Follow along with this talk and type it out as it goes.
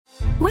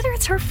Whether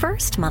it's her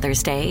first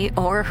Mother's Day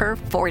or her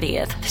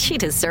 40th, she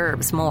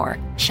deserves more.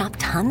 Shop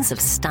tons of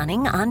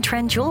stunning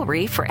on-trend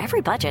jewelry for every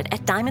budget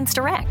at Diamonds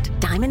Direct.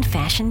 Diamond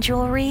fashion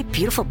jewelry,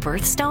 beautiful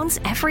birthstones,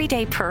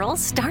 everyday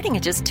pearls starting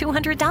at just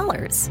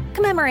 $200.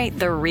 Commemorate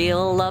the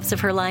real loves of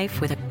her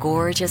life with a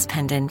gorgeous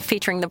pendant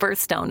featuring the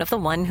birthstone of the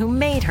one who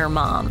made her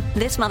mom.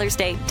 This Mother's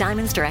Day,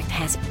 Diamonds Direct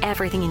has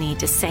everything you need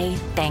to say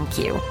thank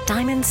you.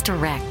 Diamonds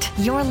Direct.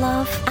 Your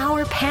love,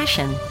 our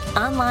passion.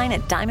 Online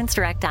at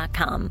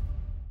diamondsdirect.com.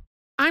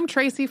 I'm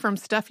Tracy from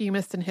Stuff You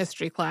Missed in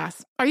History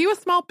class. Are you a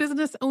small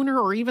business owner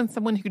or even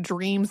someone who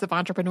dreams of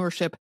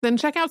entrepreneurship? Then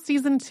check out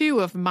Season 2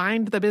 of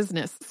Mind the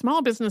Business,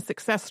 Small Business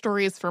Success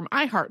Stories from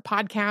iHeart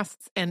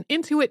Podcasts and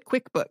Intuit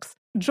QuickBooks.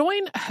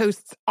 Join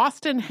hosts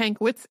Austin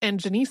Hankwitz and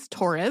Janice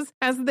Torres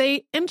as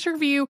they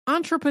interview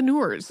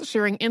entrepreneurs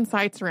sharing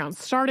insights around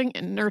starting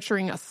and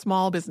nurturing a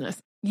small business.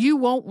 You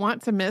won't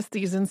want to miss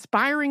these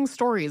inspiring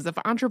stories of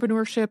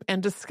entrepreneurship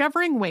and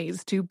discovering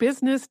ways to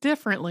business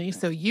differently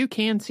so you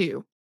can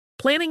too.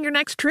 Planning your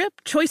next trip?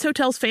 Choice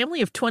Hotels'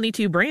 family of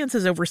 22 brands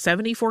has over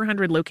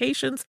 7,400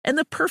 locations and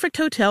the perfect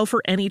hotel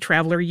for any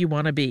traveler you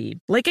want to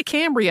be. Like a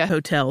Cambria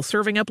Hotel,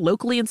 serving up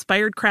locally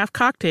inspired craft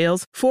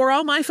cocktails for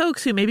all my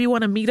folks who maybe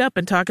want to meet up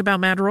and talk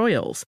about Mad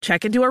Royals.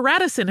 Check into a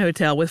Radisson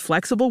Hotel with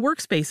flexible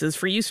workspaces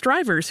for you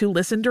strivers who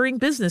listen during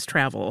business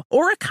travel.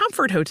 Or a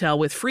Comfort Hotel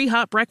with free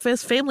hot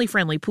breakfast,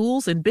 family-friendly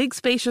pools, and big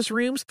spacious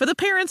rooms for the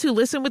parents who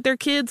listen with their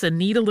kids and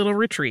need a little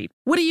retreat.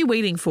 What are you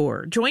waiting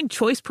for? Join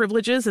Choice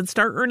Privileges and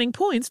start earning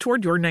points toward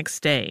your next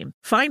stay.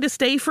 Find a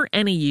stay for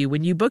any you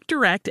when you book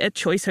direct at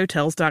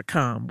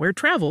choicehotels.com, where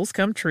travels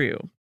come true.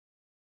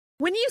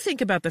 When you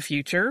think about the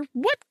future,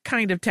 what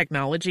kind of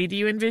technology do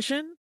you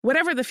envision?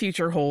 Whatever the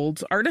future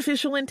holds,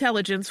 artificial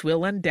intelligence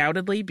will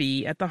undoubtedly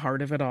be at the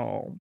heart of it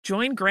all.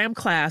 Join Graham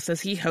Class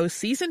as he hosts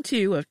Season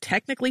 2 of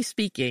Technically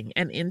Speaking,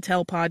 an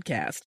Intel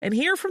podcast, and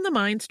hear from the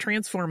minds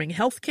transforming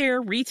healthcare,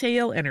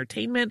 retail,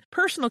 entertainment,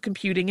 personal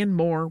computing, and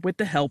more with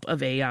the help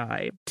of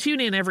AI.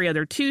 Tune in every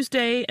other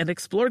Tuesday and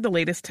explore the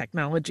latest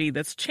technology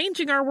that's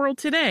changing our world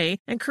today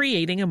and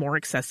creating a more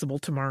accessible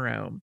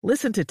tomorrow.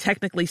 Listen to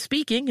Technically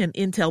Speaking, an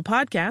Intel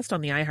podcast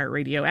on the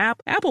iHeartRadio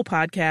app, Apple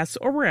Podcasts,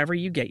 or wherever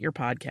you get your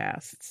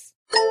podcasts.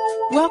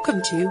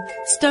 Welcome to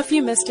Stuff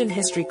You Missed in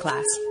History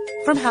class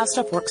from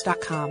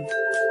HowStuffWorks.com.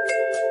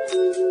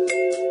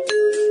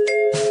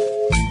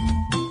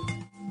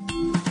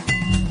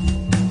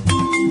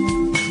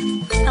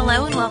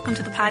 Hello and welcome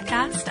to the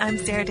podcast. I'm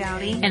Sarah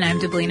Dowdy. And I'm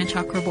Deblina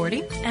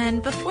Chakraborty.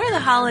 And before the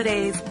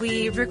holidays,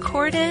 we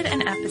recorded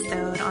an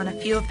episode on a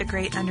few of the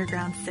great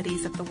underground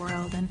cities of the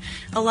world. And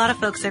a lot of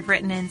folks have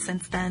written in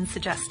since then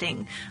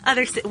suggesting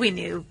we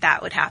knew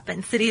that would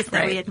happen, cities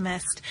that we had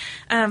missed.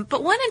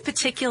 But one in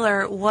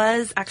particular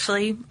was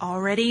actually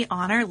already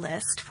on our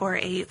list for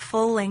a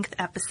full-length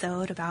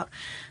episode about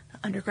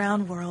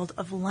underground world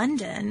of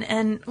London.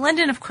 And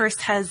London, of course,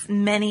 has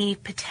many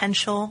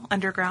potential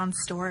underground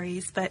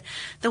stories, but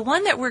the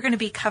one that we're going to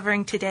be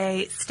covering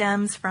today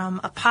stems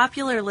from a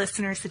popular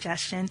listener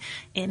suggestion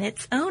in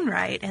its own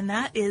right, and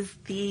that is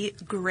the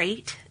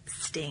Great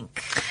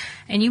Stink.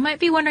 And you might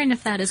be wondering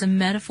if that is a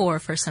metaphor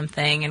for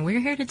something, and we're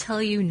here to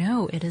tell you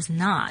no, it is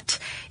not.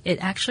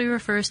 It actually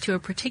refers to a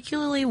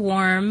particularly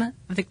warm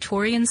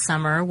Victorian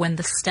summer when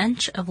the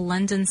stench of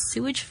London's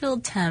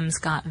sewage-filled Thames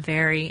got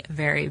very,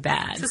 very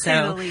bad.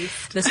 So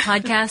this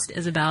podcast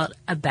is about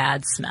a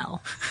bad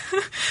smell.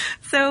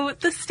 So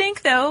the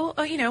stink, though,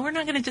 we're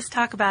not going to just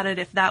talk about it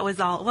if that was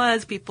all it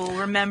was. People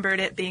remembered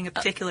it being a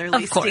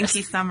particularly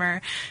stinky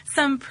summer.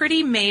 Some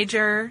pretty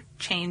major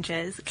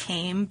changes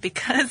came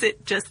because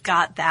it just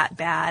got that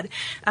bad.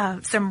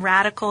 Some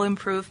radical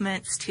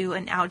improvements to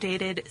an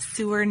outdated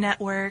sewer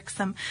network,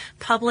 some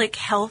public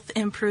health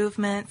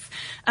improvements,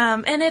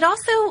 and it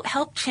also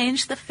helped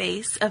change the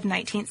face of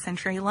 19th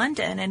century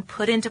London and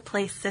put into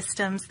place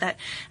systems that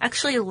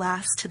actually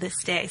last to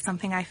this day,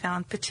 something I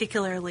found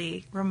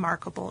particularly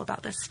remarkable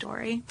about this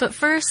story. But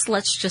first,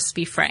 let's just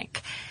be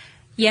frank.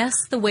 Yes,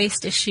 the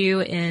waste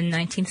issue in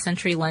 19th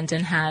century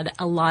London had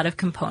a lot of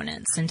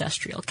components.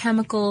 Industrial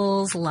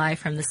chemicals, lye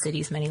from the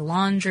city's many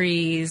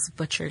laundries,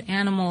 butchered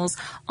animals,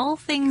 all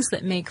things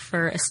that make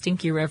for a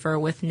stinky river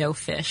with no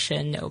fish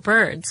and no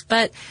birds.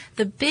 But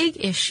the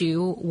big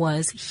issue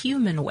was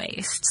human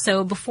waste.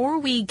 So before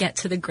we get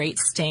to the Great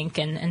Stink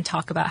and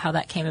talk about how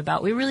that came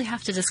about, we really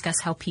have to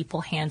discuss how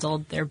people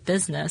handled their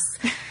business,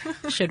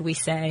 should we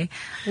say,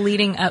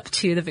 leading up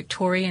to the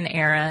Victorian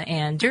era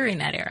and during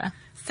that era.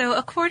 So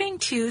according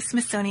to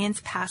Smithsonian's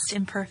Past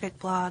Imperfect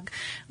blog,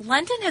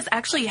 London has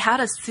actually had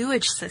a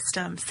sewage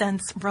system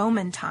since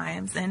Roman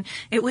times, and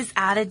it was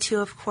added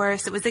to, of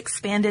course, it was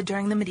expanded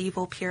during the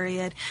medieval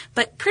period,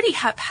 but pretty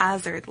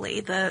haphazardly.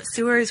 The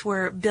sewers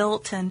were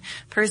built and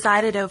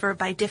presided over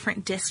by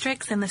different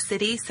districts in the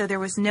city, so there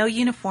was no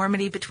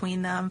uniformity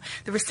between them.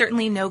 There was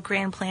certainly no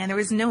grand plan. There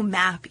was no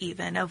map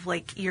even of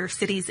your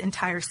city's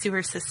entire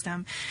sewer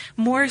system.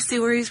 More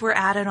sewers were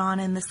added on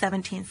in the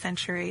 17th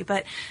century,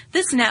 but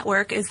this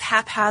network, network, as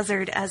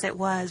haphazard as it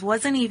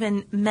wasn't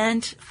even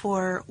meant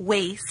for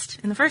waste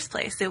in the first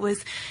place. It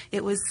was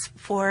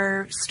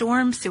for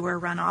storm sewer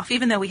runoff,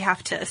 even though we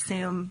have to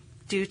assume,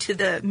 due to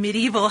the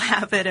medieval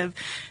habit of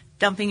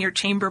dumping your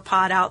chamber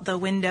pot out the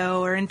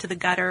window or into the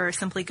gutter or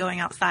simply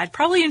going outside,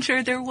 probably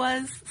ensured there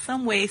was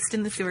some waste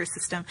in the sewer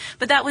system.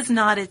 But that was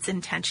not its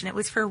intention. It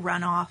was for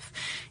runoff.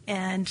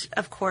 And,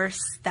 of course,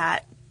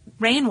 that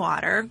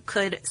rainwater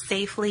could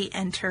safely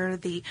enter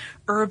the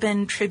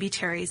urban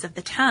tributaries of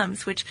the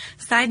Thames, which,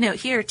 side note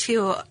here,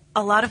 too,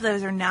 a lot of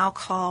those are now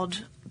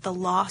called the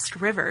lost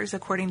rivers,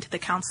 according to the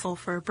Council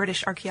for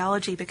British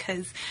Archaeology,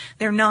 because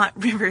they're not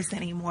rivers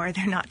anymore.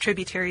 They're not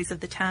tributaries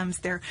of the Thames.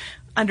 They're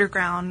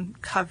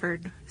underground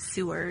covered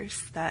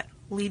sewers that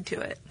lead to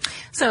it.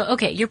 So,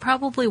 okay, you're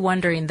probably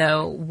wondering,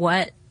 though,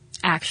 what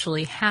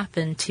actually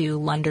happened to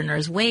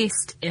Londoners'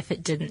 waste if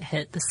it didn't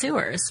hit the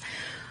sewers?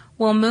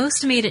 Well,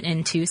 most made it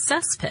into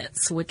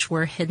cesspits, which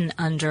were hidden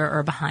under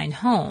or behind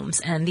homes.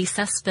 And these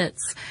cesspits,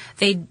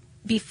 they'd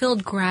be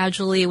filled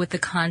gradually with the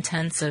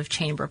contents of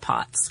chamber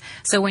pots.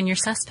 So when your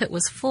cesspit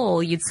was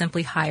full, you'd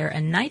simply hire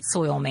a night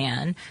soil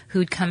man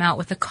who'd come out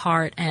with a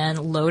cart and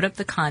load up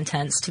the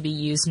contents to be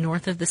used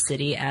north of the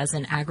city as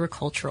an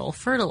agricultural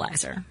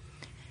fertilizer.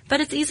 But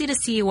it's easy to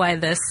see why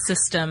this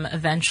system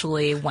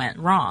eventually went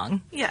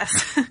wrong. Yes.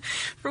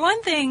 For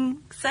one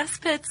thing,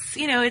 cesspits,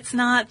 it's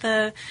not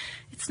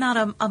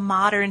a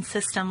modern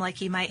system like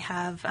you might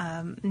have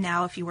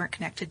now if you weren't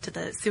connected to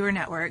the sewer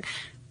network.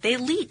 They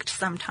leaked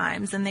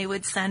sometimes, and they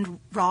would send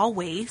raw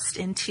waste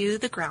into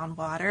the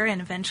groundwater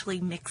and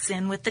eventually mix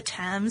in with the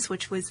Thames,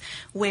 which was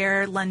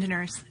where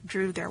Londoners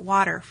drew their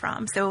water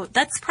from. So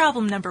that's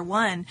problem number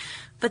one.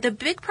 But the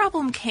big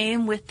problem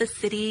came with the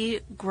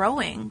city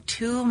growing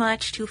too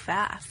much too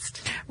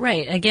fast.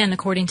 Right. Again,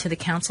 according to the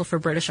Council for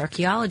British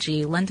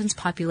Archaeology, London's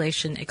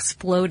population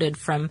exploded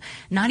from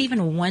not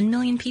even 1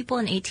 million people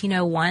in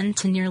 1801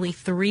 to nearly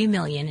 3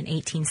 million in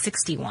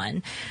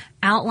 1861.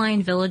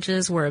 Outlying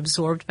villages were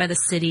absorbed by the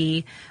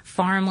city,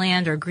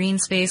 farmland or green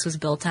space was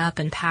built up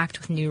and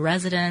packed with new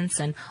residents,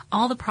 and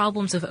all the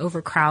problems of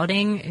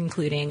overcrowding,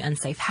 including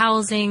unsafe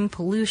housing,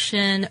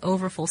 pollution,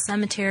 overfull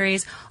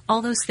cemeteries,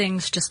 all those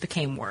things just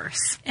became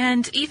worse.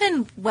 And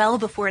even well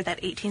before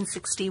that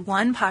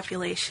 1861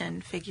 population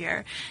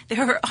figure,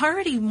 there were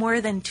already more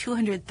than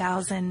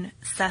 200,000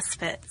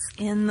 cesspits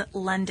in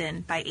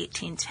London by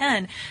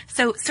 1810.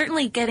 So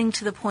certainly getting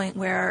to the point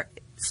where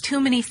it's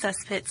too many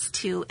cesspits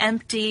to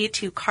empty,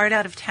 to cart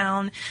out of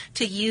town,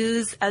 to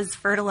use as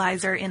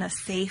fertilizer in a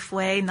safe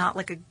way, not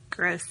like a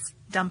gross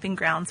dumping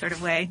ground sort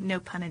of way. No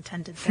pun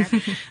intended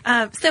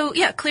there. So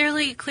yeah,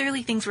 clearly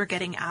things were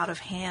getting out of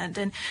hand.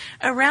 And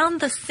around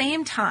the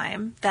same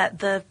time that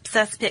the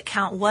cesspit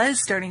count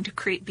was starting to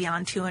creep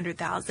beyond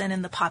 200,000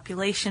 and the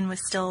population was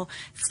still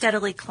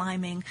steadily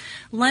climbing,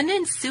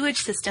 London's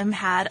sewage system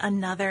had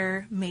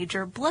another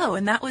major blow,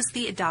 and that was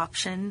the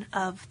adoption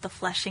of the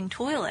flushing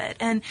toilet.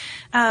 And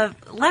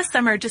last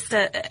summer, just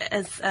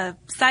as a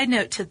side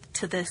note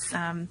to this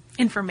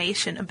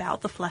information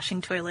about the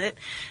flushing toilet,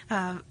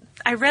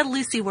 I read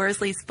Lucy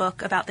Worsley's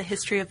book about the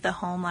history of the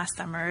home last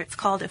summer. It's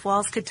called If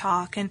Walls Could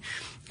Talk, and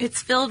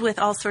it's filled with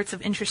all sorts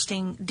of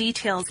interesting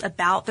details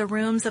about the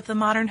rooms of the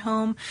modern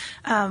home.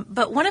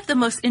 But one of the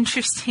most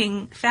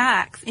interesting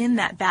facts in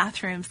that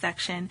bathroom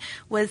section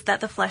was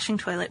that the flushing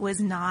toilet was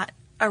not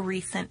a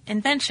recent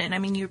invention. I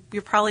mean,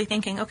 you're probably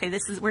thinking, okay,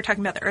 we're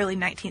talking about the early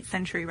 19th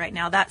century right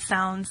now. That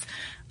sounds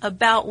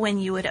about when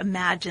you would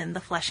imagine the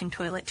flushing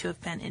toilet to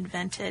have been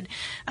invented.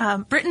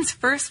 Britain's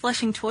first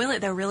flushing toilet,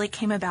 though, really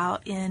came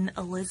about in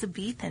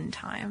Elizabethan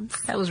times.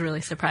 That was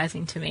really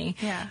surprising to me.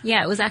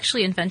 Yeah, it was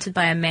actually invented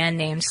by a man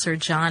named Sir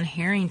John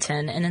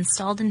Harrington and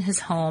installed in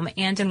his home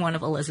and in one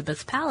of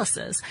Elizabeth's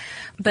palaces.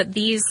 But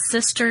these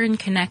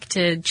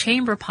cistern-connected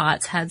chamber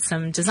pots had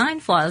some design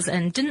flaws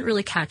and didn't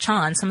really catch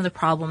on. Some of the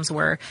problems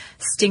were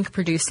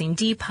stink-producing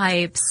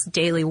D-pipes,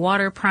 daily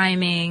water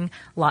priming,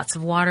 lots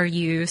of water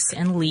use,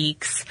 and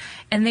leaks.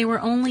 And they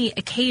were only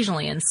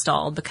occasionally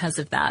installed because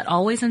of that,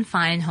 always in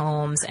fine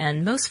homes,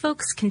 and most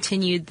folks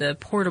continued the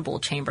portable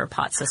chamber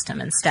pot system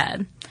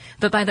instead.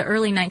 But by the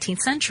early 19th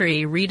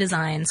century,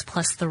 redesigns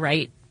plus the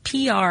right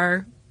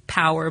PR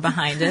power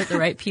behind it, the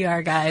right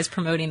PR guys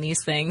promoting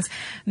these things,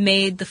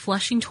 made the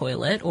flushing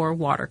toilet, or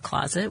water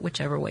closet,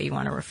 whichever way you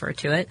want to refer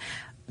to it,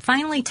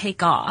 finally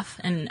take off.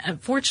 And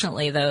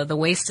unfortunately, though, the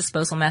waste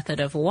disposal method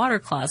of a water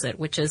closet,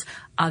 which is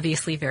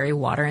obviously very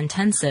water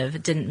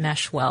intensive, didn't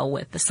mesh well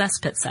with the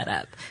cesspit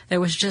setup. There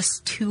was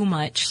just too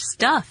much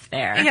stuff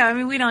there. Yeah, I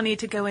mean, we don't need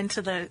to go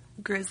into the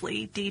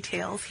grisly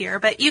details here,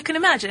 but you can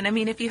imagine, I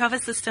mean, if you have a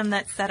system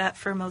that's set up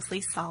for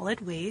mostly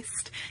solid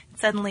waste,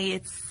 suddenly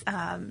it's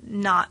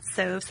not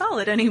so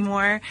solid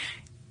anymore.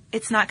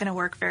 it's not going to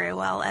work very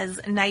well as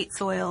night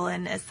soil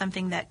and as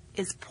something that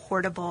is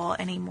portable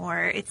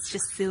anymore. It's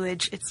just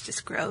sewage. It's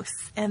just gross.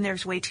 And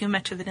there's way too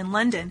much of it in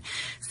London.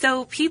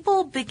 So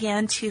people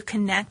began to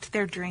connect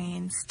their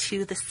drains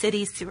to the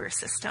city sewer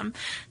system,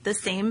 the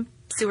same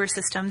sewer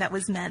system that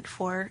was meant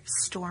for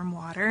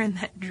stormwater and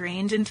that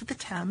drained into the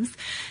Thames.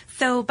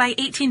 So by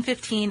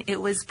 1815,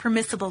 it was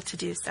permissible to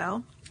do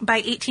so. By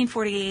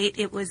 1848,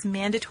 it was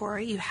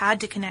mandatory. You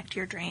had to connect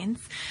your drains.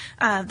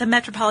 The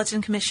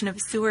Metropolitan Commission of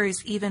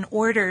Sewers even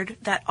ordered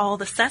that all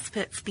the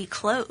cesspits be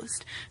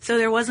closed. So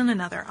there wasn't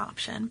another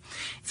option.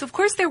 So, of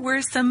course, there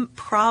were some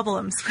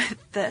problems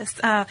with this.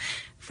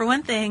 For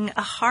one thing,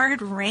 a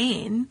hard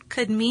rain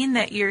could mean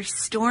that your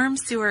storm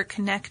sewer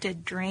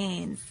connected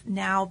drains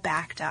now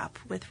backed up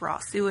with raw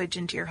sewage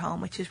into your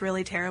home, which is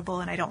really terrible,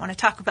 and I don't want to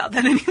talk about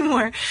that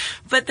anymore.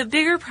 But the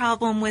bigger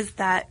problem was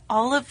that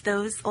all of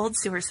those old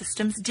sewer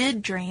systems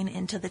did drain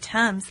into the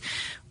Thames,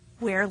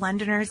 where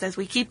Londoners, as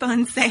we keep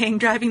on saying,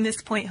 driving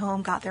this point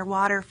home, got their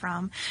water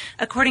from.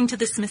 According to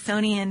the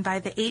Smithsonian, by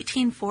the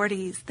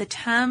 1840s, the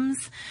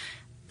Thames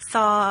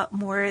saw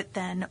more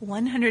than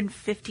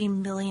 150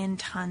 million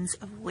tons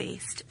of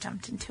waste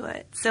dumped into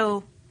it.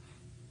 So,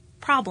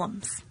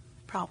 problems.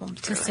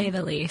 To say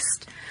the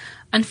least.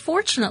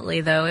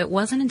 Unfortunately, though, it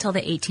wasn't until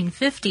the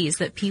 1850s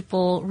that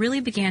people really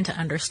began to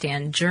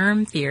understand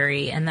germ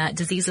theory and that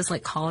diseases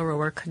like cholera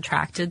were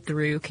contracted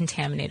through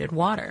contaminated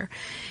water.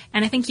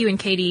 And I think you and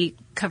Katie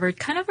covered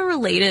kind of a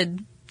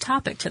related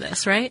topic to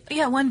this, right?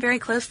 Yeah, one very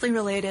closely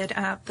related,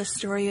 the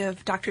story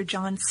of Dr.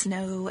 John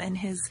Snow and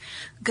his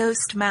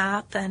ghost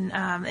map, and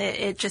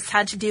it just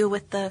had to do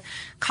with the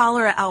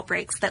cholera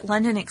outbreaks that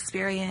London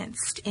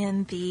experienced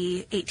in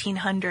the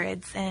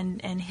 1800s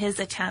and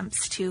his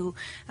attempts to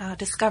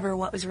discover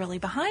what was really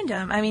behind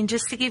them. I mean,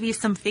 just to give you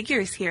some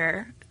figures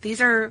here, these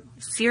are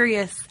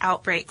serious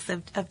outbreaks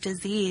of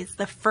disease.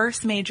 The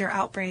first major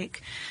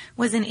outbreak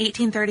was in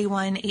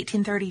 1831,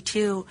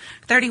 1832.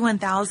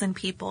 31,000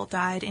 people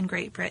died in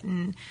Great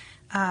Britain.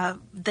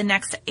 The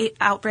next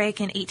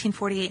outbreak in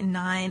 1848 and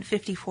 9,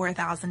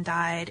 54,000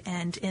 died.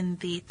 And in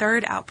the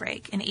third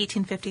outbreak in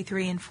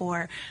 1853 and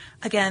 4,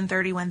 again,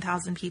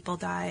 31,000 people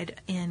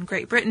died in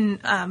Great Britain,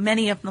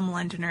 many of them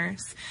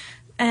Londoners.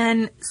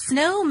 And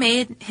Snow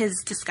made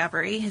his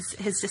discovery,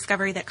 his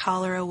discovery that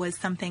cholera was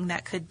something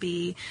that could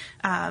be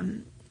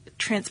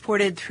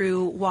transported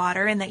through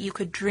water and that you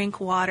could drink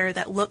water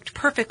that looked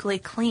perfectly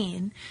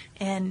clean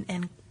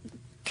and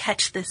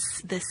catch this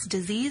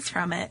disease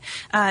from it.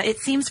 It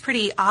seems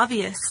pretty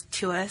obvious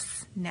to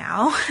us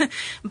now,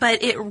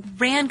 but it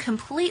ran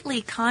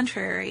completely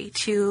contrary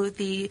to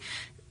the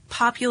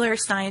popular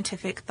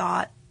scientific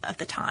thought of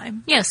the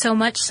time. Yeah, so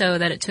much so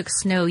that it took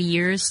Snow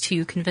years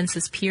to convince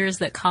his peers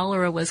that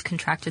cholera was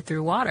contracted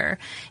through water.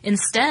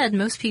 Instead,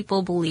 most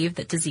people believed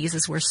that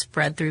diseases were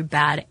spread through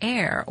bad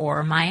air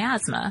or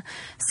miasma.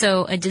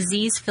 So a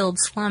disease-filled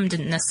slum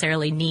didn't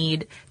necessarily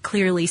need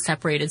clearly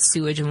separated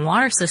sewage and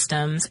water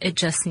systems. It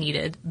just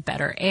needed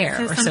better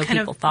air, or so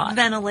people thought.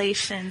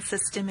 Ventilation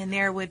system in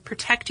there would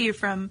protect you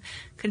from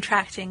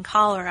contracting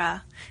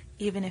cholera,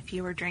 even if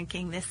you were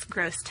drinking this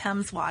gross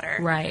Thames water.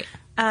 Right.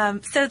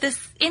 So this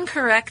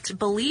incorrect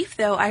belief,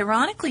 though,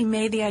 ironically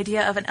made the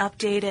idea of an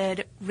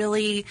updated,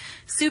 really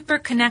super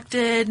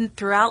connected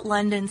throughout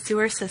London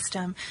sewer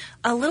system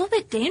a little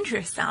bit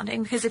dangerous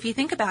sounding, because if you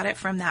think about it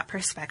from that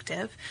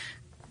perspective,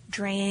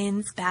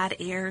 drains, bad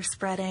air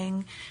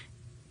spreading,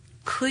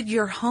 could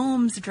your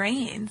home's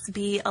drains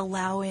be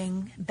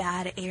allowing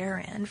bad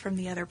air in from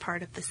the other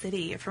part of the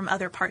city or from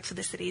other parts of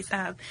the cities?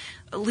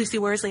 Lucy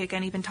Worsley,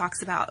 again, even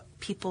talks about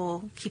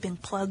people keeping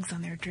plugs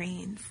on their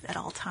drains at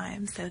all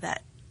times so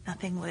that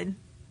nothing would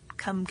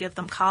come give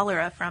them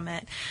cholera from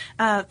it.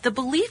 The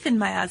belief in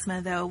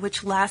miasma, though,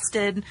 which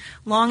lasted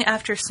long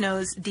after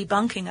Snow's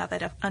debunking of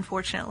it,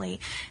 unfortunately,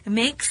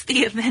 makes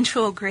the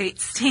eventual Great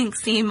Stink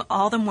seem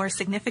all the more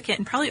significant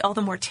and probably all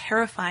the more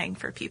terrifying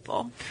for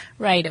people.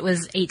 Right. It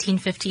was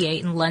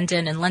 1858 in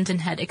London, and London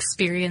had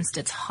experienced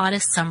its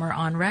hottest summer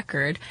on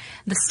record.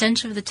 The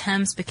stench of the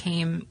Thames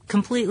became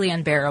completely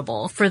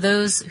unbearable. For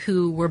those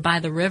who were by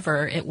the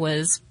river, it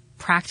was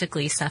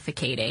practically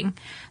suffocating.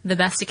 The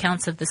best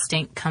accounts of the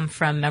stink come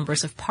from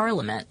members of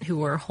Parliament who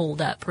were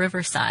holed up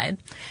riverside.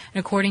 And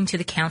according to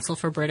the Council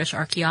for British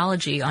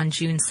Archaeology on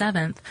June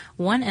 7th,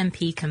 one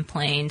MP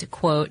complained,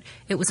 quote,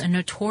 "It was a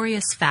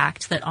notorious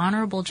fact that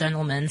honorable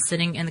gentlemen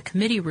sitting in the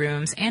committee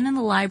rooms and in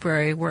the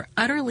library were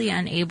utterly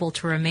unable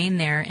to remain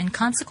there in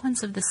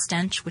consequence of the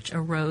stench which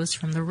arose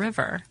from the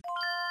river."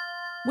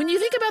 When you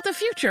think about the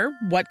future,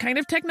 what kind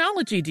of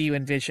technology do you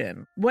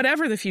envision?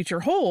 Whatever the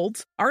future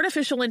holds,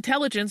 artificial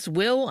intelligence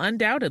will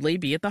undoubtedly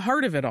be at the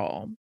heart of it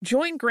all.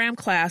 Join Graham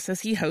Class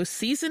as he hosts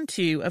Season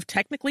 2 of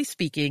Technically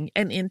Speaking,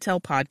 an Intel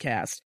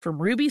podcast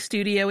from Ruby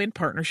Studio in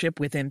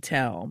partnership with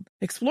Intel.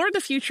 Explore the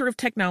future of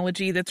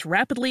technology that's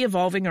rapidly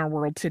evolving our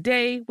world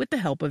today with the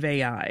help of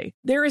AI.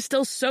 There is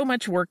still so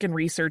much work and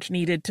research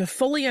needed to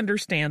fully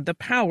understand the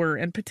power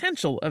and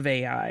potential of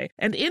AI,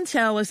 and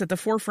Intel is at the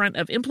forefront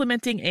of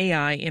implementing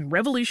AI in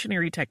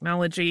revolutionary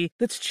technology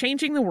that's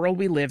changing the world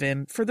we live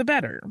in for the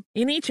better.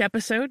 In each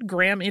episode,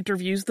 Graham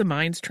interviews the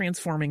minds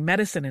transforming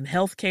medicine and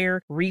healthcare,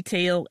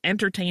 retail,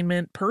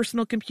 entertainment,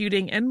 personal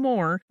computing, and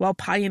more, while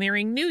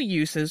pioneering new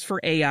uses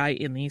for AI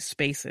in these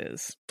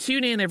spaces.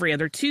 Tune in every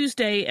other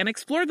Tuesday and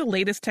explore the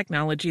latest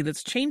technology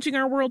that's changing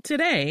our world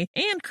today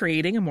and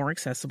creating a more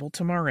accessible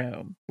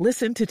tomorrow.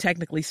 Listen to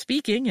Technically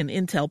Speaking, an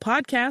Intel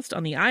podcast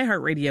on the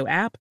iHeartRadio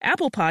app,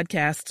 Apple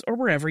Podcasts, or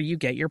wherever you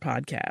get your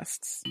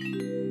podcasts.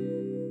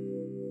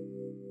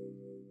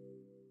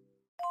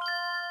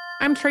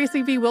 I'm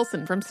Tracy V.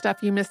 Wilson from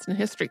Stuff You Missed in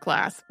History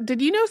Class.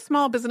 Did you know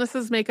small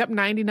businesses make up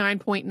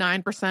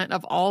 99.9%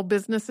 of all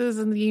businesses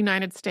in the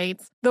United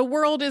States? The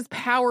world is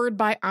powered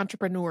by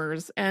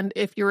entrepreneurs, and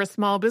if you're a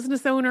small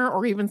business owner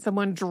or even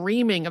someone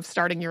dreaming of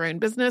starting your own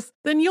business,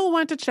 then you'll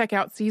want to check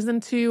out Season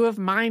 2 of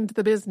Mind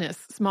the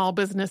Business, Small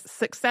Business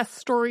Success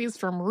Stories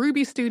from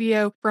Ruby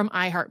Studio, from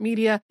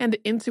iHeartMedia, and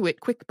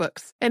Intuit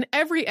QuickBooks. And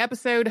every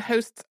episode,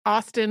 hosts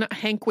Austin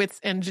Hankwitz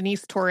and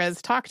Janice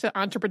Torres talk to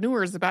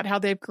entrepreneurs about how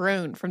they've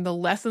grown from the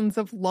lessons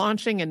of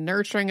launching and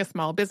nurturing a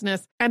small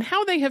business and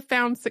how they have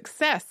found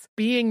success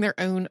being their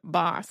own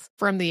boss.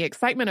 From the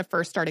excitement of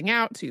first starting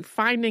out to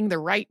finding the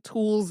right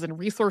tools and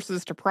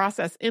resources to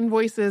process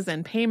invoices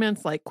and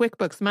payments like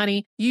QuickBooks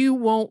Money, you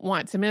won't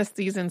want to miss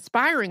these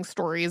inspiring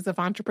stories of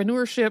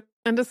entrepreneurship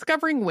and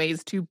discovering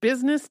ways to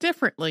business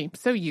differently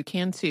so you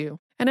can too.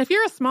 And if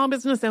you're a small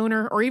business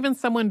owner or even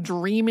someone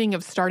dreaming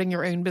of starting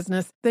your own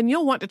business, then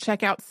you'll want to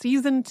check out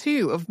Season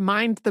 2 of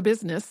Mind the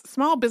Business,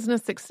 Small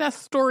Business Success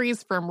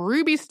Stories from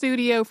Ruby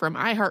Studio, from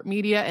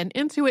iHeartMedia, and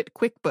Intuit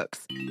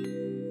QuickBooks.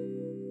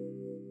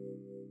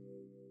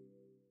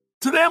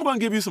 Today I'm going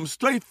to give you some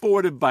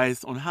straightforward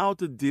advice on how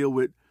to deal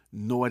with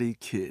naughty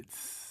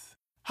kids.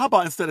 How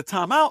about instead of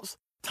timeouts,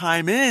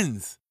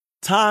 time-ins?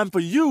 Time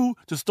for you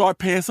to start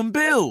paying some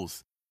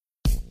bills.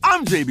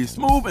 I'm JB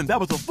Smoove, and that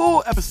was a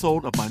full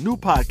episode of my new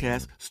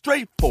podcast,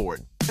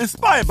 Straightforward,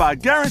 inspired by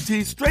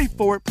guaranteed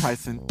straightforward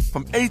pricing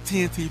from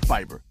AT&T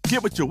Fiber.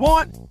 Get what you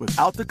want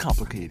without the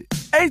complicated.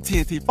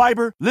 AT&T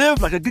Fiber, live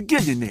like a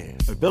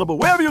gigillionaire. Available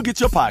wherever you get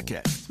your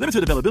podcast.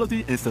 Limited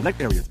availability in select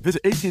areas.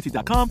 Visit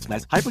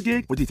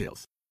AT&T.com/hypergig for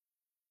details.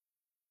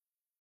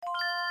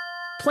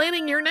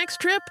 Planning your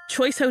next trip?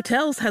 Choice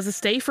Hotels has a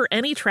stay for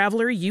any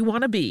traveler you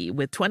want to be,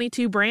 with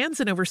 22 brands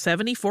and over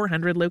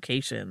 7,400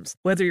 locations.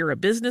 Whether you're a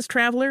business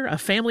traveler, a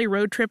family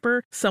road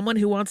tripper, someone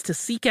who wants to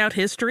seek out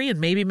history and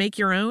maybe make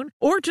your own,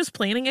 or just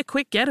planning a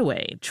quick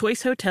getaway,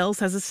 Choice Hotels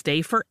has a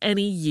stay for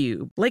any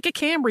you. Like a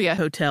Cambria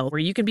Hotel, where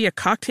you can be a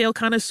cocktail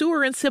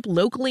connoisseur and sip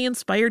locally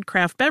inspired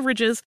craft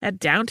beverages at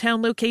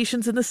downtown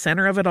locations in the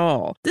center of it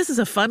all. This is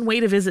a fun way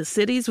to visit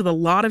cities with a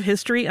lot of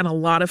history and a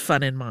lot of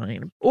fun in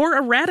mind. Or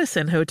a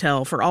Radisson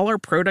Hotel for all our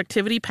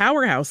productivity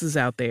powerhouses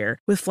out there.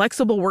 With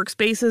flexible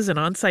workspaces and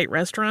on-site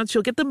restaurants,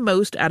 you'll get the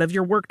most out of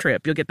your work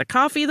trip. You'll get the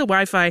coffee, the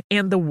Wi-Fi,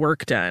 and the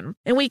work done.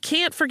 And we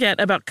can't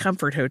forget about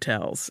Comfort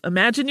Hotels.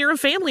 Imagine you're a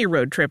family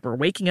road tripper,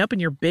 waking up in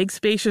your big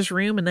spacious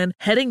room and then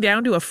heading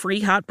down to a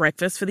free hot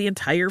breakfast for the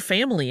entire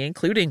family,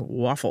 including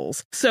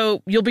waffles.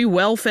 So you'll be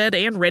well fed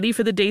and ready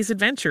for the day's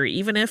adventure,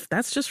 even if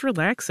that's just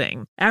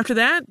relaxing. After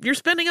that, you're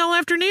spending all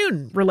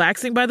afternoon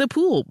relaxing by the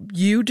pool.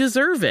 You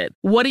deserve it.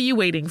 What are you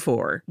waiting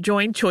for?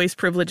 Join Choice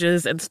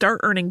Privileges and start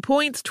earning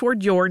points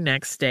toward your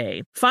next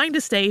stay. Find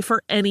a stay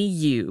for any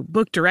you.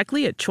 Book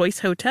directly at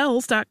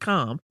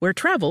choicehotels.com, where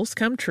travels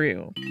come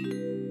true.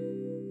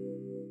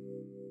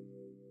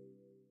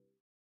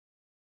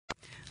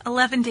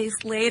 11 days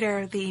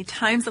later, the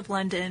Times of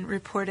London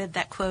reported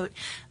that, quote,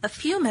 a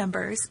few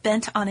members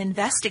bent on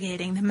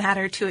investigating the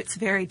matter to its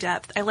very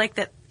depth. I like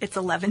that it's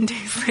 11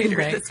 days later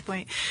at this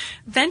point,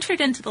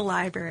 ventured into the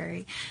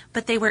library,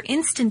 but they were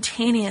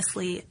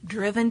instantaneously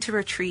driven to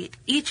retreat,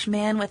 each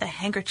man with a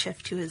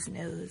handkerchief to his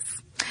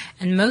nose.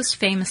 And most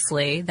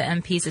famously, the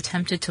MPs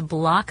attempted to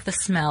block the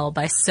smell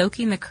by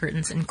soaking the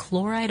curtains in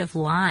chloride of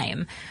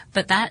lime,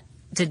 but that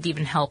didn't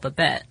even help a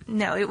bit.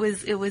 No, it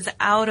was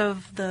out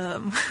of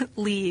the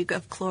league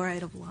of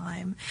chloride of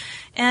lime.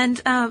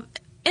 And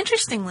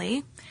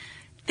interestingly,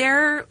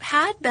 there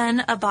had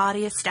been a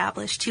body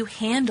established to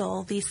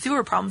handle these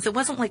sewer problems. It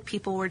wasn't like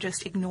people were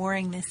just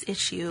ignoring this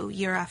issue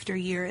year after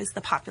year as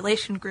the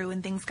population grew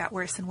and things got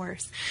worse and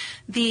worse.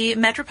 The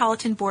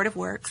Metropolitan Board of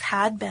Works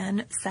had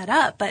been set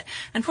up, but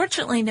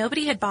unfortunately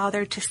nobody had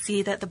bothered to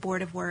see that the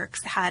Board of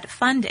Works had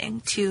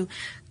funding to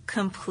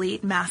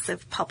complete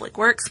massive public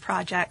works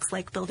projects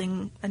like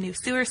building a new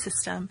sewer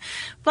system.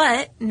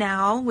 But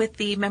now, with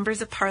the members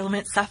of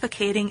parliament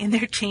suffocating in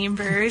their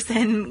chambers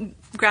and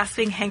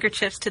grasping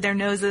handkerchiefs to their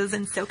noses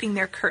and soaking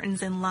their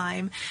curtains in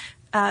lime,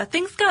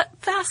 things got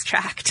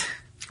fast-tracked.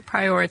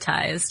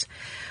 Prioritized.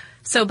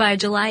 So by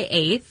July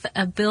 8th,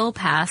 a bill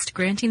passed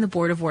granting the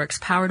Board of Works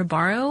power to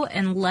borrow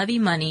and levy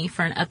money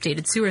for an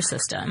updated sewer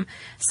system.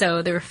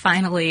 So they were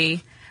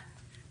finally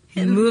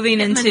moving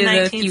into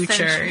the future.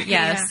 Century,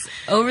 yes.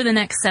 Yeah. Over the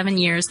next 7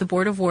 years, the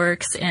Board of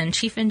Works and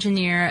Chief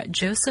Engineer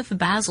Joseph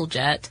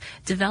Bazalgette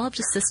developed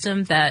a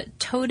system that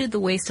toted the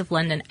waste of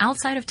London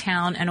outside of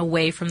town and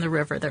away from the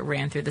river that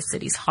ran through the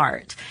city's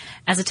heart.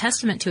 As a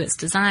testament to its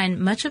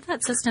design, much of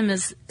that system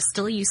is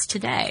still used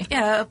today.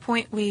 Yeah, a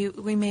point we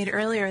made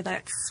earlier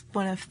that's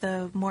one of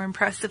the more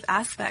impressive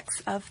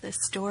aspects of this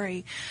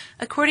story.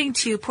 According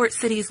to Port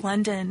Cities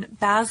London,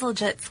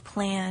 Bazalgette's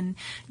plan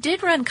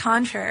did run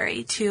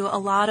contrary to a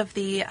lot of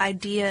the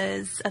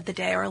ideas of the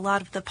day, or a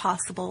lot of the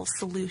possible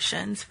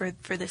solutions for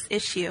this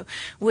issue,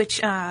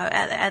 which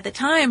at the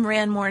time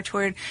ran more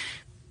toward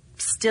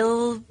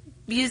still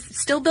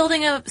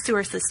building a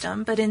sewer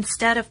system, but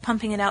instead of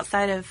pumping it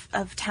outside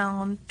of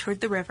town toward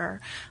the river,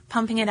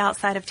 pumping it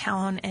outside of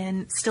town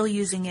and still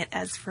using it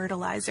as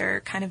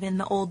fertilizer, kind of in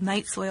the old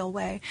night soil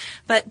way.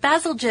 But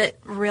Bazalgette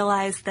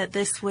realized that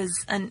this was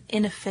an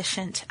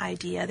inefficient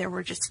idea. There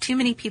were just too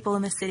many people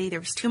in the city, there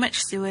was too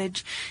much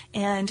sewage,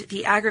 and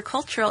the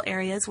agricultural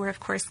areas were, of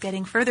course,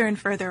 getting further and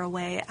further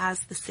away as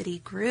the city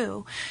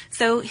grew.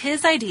 So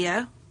his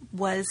idea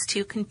was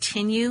to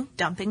continue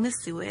dumping the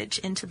sewage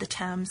into the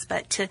Thames,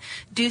 but to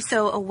do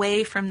so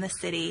away from the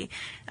city,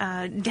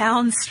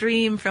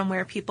 downstream from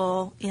where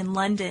people in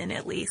London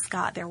at least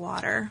got their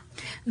water.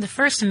 The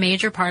first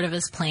major part of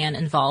his plan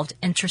involved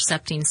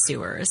intercepting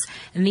sewers,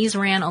 and these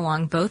ran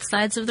along both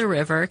sides of the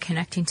river,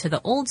 connecting to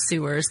the old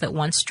sewers that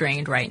once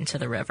drained right into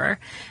the river.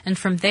 And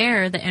from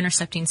there, the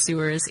intercepting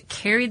sewers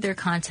carried their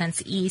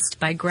contents east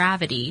by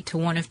gravity to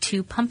one of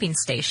two pumping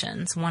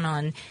stations, one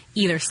on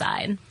either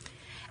side.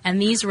 And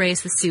these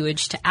raised the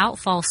sewage to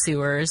outfall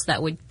sewers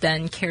that would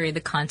then carry the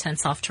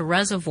contents off to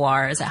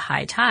reservoirs at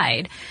high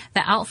tide.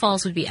 The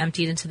outfalls would be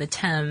emptied into the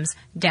Thames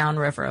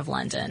downriver of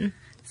London.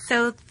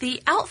 So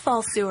the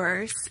outfall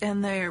sewers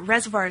and the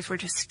reservoirs were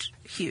just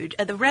huge.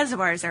 The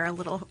reservoirs are a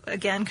little,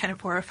 again, kind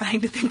of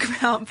horrifying to think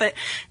about, but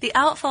the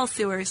outfall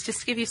sewers, just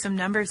to give you some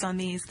numbers on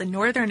these, the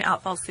northern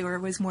outfall sewer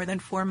was more than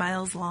 4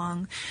 miles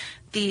long.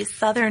 The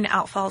southern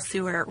outfall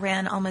sewer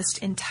ran almost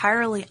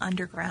entirely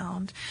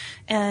underground,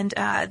 and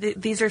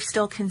these are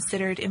still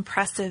considered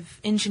impressive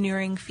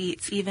engineering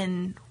feats.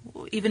 Even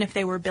if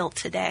they were built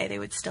today, they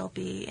would still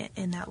be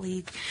in that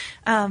league.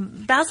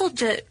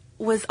 Bazalgette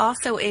was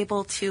also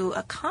able to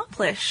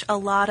accomplish a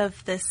lot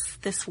of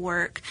this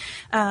work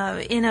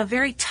in a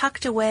very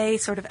tucked away,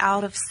 sort of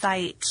out of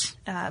sight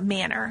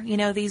manner. You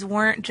know, these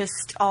weren't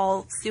just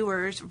all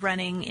sewers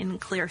running in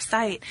clear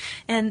sight.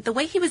 And the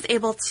way he was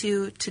able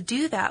to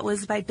do that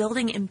was by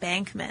building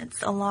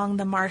embankments along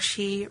the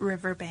marshy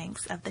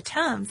riverbanks of the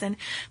Thames. And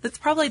that's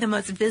probably the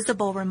most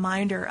visible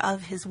reminder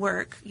of his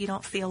work. You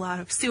don't see a lot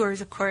of sewers,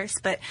 of course,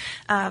 but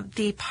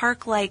the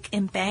park-like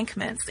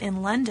embankments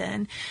in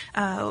London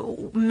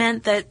meant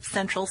that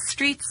central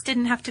streets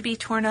didn't have to be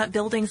torn up,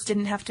 buildings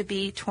didn't have to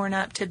be torn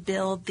up to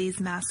build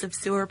these massive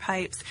sewer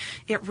pipes.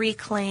 It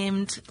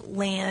reclaimed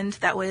land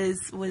that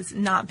was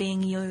not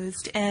being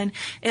used, and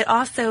it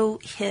also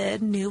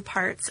hid new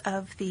parts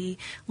of the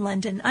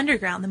London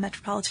Underground, the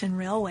Metropolitan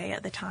Railway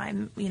at the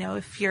time. You know,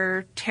 if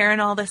you're tearing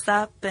all this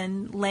up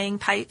and laying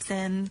pipes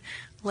in,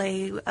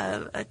 lay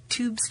a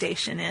tube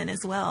station in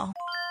as well.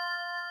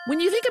 When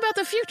you think about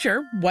the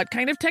future, what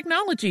kind of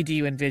technology do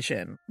you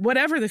envision?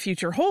 Whatever the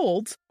future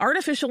holds,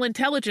 artificial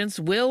intelligence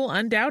will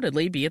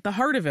undoubtedly be at the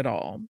heart of it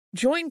all.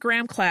 Join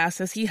Graham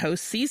Class as he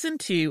hosts Season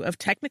 2 of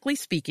Technically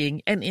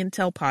Speaking, an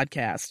Intel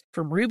podcast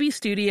from Ruby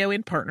Studio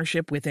in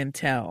partnership with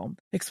Intel.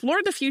 Explore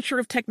the future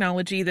of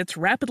technology that's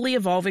rapidly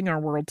evolving our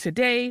world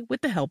today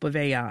with the help of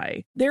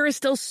AI. There is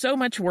still so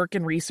much work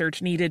and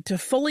research needed to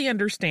fully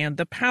understand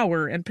the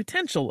power and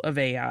potential of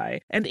AI,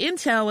 and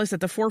Intel is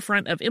at the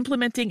forefront of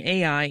implementing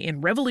AI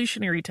in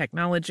revolutionary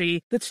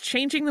technology that's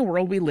changing the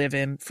world we live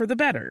in for the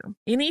better.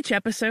 In each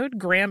episode,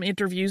 Graham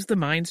interviews the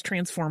minds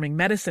transforming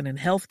medicine and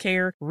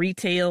healthcare,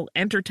 retail,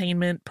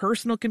 entertainment,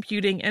 personal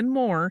computing, and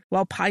more,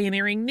 while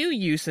pioneering new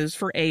uses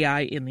for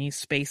AI in these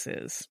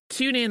spaces.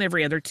 Tune in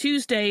every other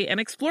Tuesday and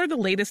explore the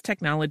latest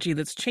technology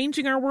that's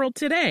changing our world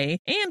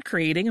today and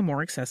creating a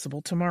more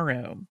accessible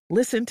tomorrow.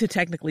 Listen to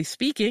Technically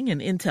Speaking, an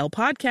Intel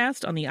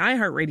podcast on the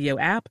iHeartRadio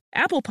app,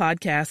 Apple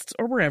Podcasts,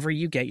 or wherever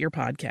you get your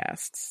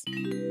podcasts.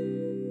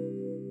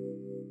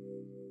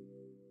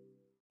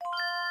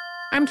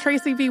 I'm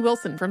Tracy V.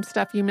 Wilson from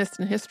Stuff You Missed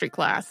in History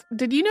Class.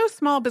 Did you know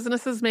small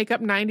businesses make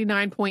up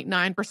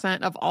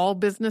 99.9% of all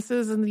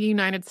businesses in the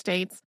United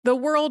States? The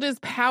world is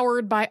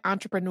powered by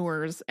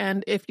entrepreneurs,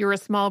 and if you're a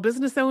small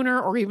business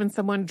owner or even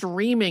someone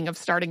dreaming of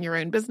starting your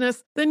own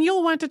business, then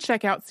you'll want to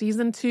check out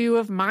Season 2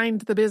 of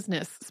Mind the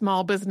Business,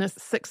 Small Business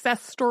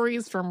Success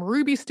Stories from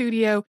Ruby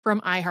Studio,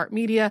 from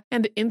iHeartMedia,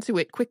 and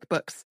Intuit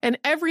QuickBooks. And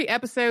every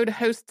episode,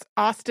 hosts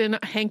Austin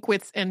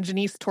Hankwitz and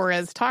Janice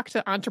Torres talk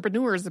to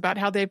entrepreneurs about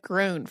how they've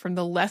grown from the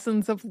the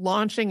lessons of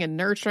launching and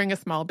nurturing a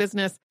small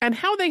business and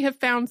how they have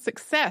found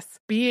success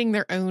being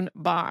their own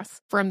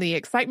boss. From the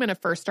excitement of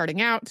first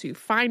starting out to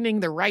finding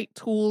the right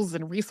tools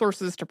and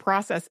resources to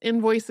process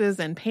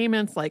invoices and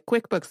payments like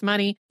QuickBooks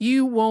Money,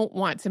 you won't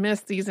want to miss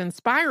these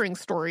inspiring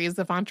stories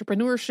of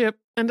entrepreneurship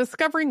and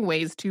discovering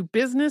ways to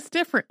business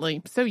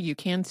differently so you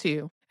can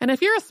too. And if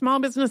you're a small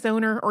business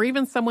owner or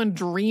even someone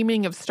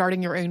dreaming of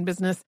starting your own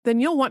business, then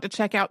you'll want to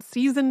check out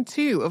Season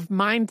 2 of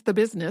Mind the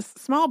Business,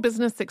 Small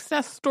Business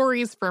Success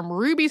Stories from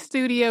Ruby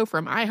Studio,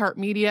 from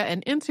iHeartMedia,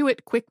 and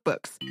Intuit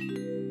QuickBooks.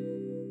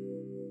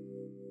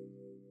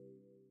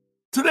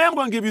 Today I'm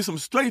going to give you some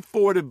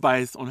straightforward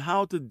advice on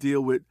how to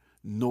deal with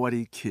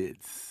naughty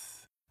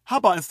kids. How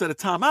about instead of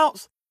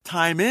timeouts,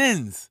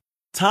 time-ins?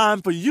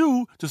 Time for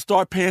you to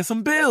start paying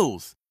some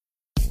bills.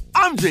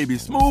 I'm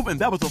JB Smoove,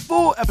 and that was a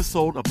full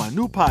episode of my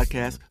new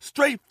podcast,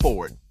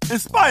 Straightforward,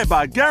 inspired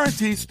by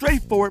guaranteed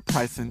straightforward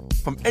pricing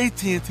from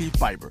AT&T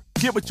Fiber.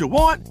 Get what you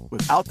want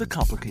without the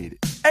complicated.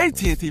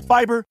 AT&T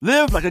Fiber,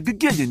 live like a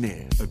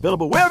gigillionaire.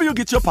 Available wherever you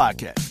get your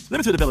podcasts.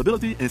 Limited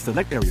availability in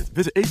select areas.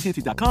 Visit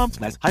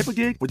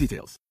AT&T.com/hypergig for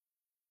details.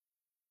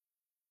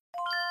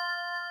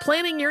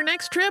 Planning your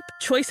next trip?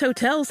 Choice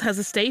Hotels has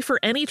a stay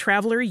for any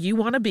traveler you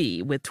want to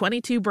be, with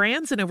 22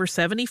 brands and over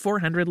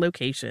 7,400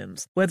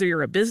 locations. Whether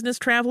you're a business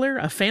traveler,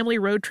 a family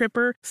road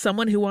tripper,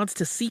 someone who wants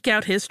to seek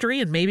out history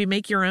and maybe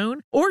make your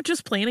own, or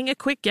just planning a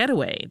quick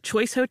getaway,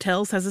 Choice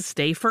Hotels has a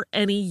stay for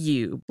any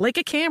you. Like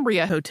a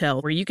Cambria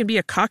Hotel, where you can be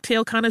a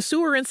cocktail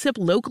connoisseur and sip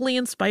locally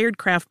inspired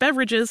craft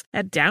beverages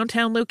at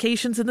downtown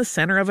locations in the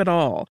center of it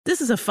all.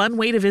 This is a fun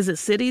way to visit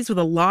cities with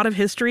a lot of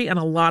history and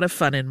a lot of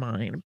fun in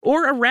mind.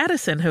 Or a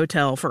Radisson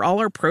Hotel for all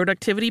our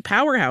productivity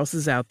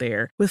powerhouses out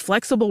there. With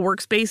flexible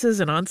workspaces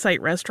and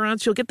on-site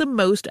restaurants, you'll get the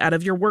most out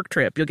of your work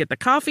trip. You'll get the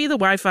coffee, the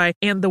Wi-Fi,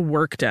 and the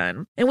work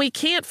done. And we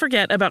can't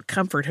forget about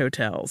Comfort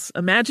Hotels.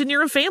 Imagine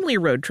you're a family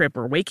road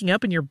tripper, waking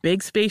up in your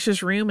big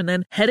spacious room and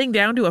then heading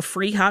down to a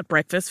free hot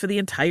breakfast for the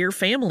entire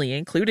family,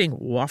 including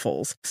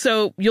waffles.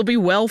 So you'll be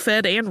well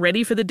fed and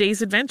ready for the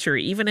day's adventure,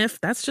 even if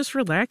that's just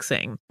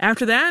relaxing.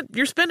 After that,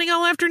 you're spending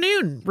all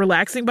afternoon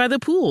relaxing by the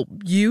pool.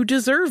 You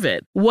deserve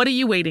it. What are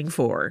you waiting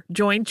for?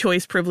 Join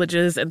Choice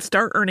Privileges and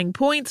start earning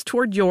points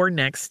toward your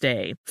next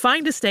stay.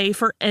 Find a stay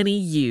for any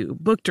you.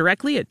 Book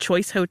directly at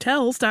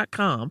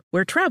choicehotels.com,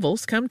 where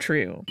travels come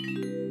true.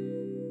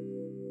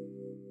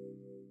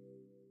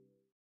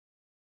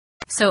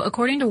 So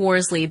according to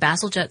Worsley,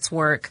 Bazalgette's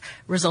work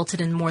resulted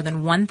in more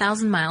than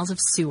 1,000 miles of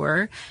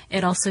sewer.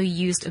 It also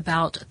used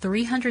about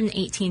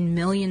 318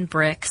 million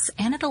bricks,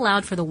 and it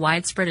allowed for the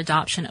widespread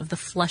adoption of the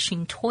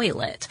flushing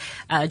toilet.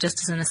 Just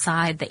as an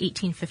aside, the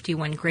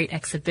 1851 Great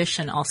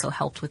Exhibition also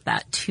helped with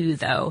that too,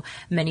 though.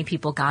 Many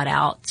people got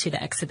out to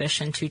the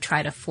exhibition to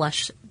try to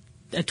flush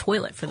a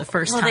toilet for the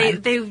first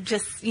time. They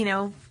just,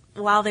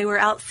 while they were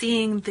out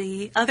seeing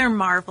the other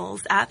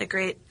marvels at the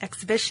Great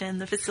Exhibition,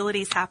 the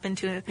facilities happened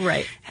to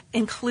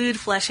include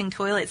flushing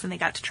toilets, and they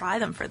got to try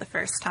them for the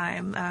first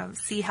time,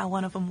 see how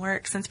one of them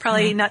works. And it's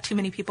probably not too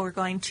many people were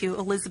going to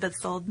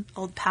Elizabeth's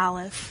old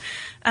palace.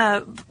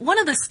 One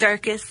of the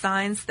starkest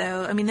signs,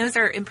 though, those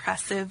are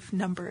impressive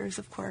numbers,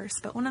 of course,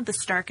 but one of the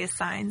starkest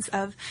signs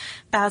of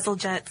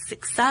Bazalgette's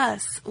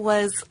success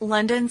was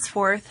London's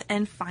fourth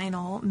and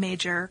final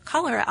major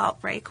cholera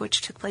outbreak,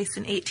 which took place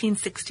in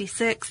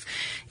 1866.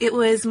 It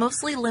was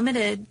mostly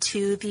limited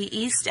to the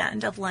East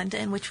End of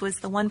London, which was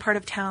the one part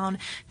of town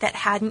that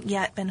hadn't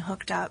yet been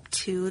hooked up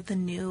to the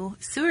new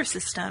sewer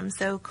system.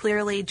 So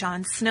clearly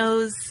John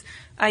Snow's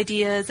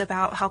ideas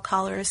about how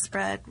cholera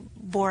spread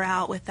bore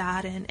out with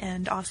that,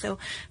 and also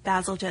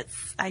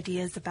Bazalgette's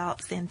ideas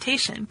about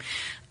sanitation.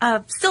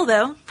 Still,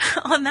 though,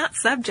 on that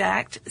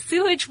subject,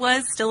 sewage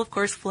was still, of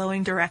course,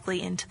 flowing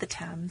directly into the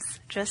Thames,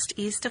 just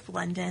east of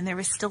London. There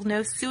was still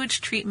no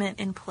sewage treatment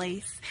in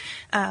place.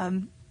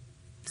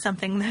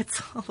 Something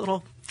that's a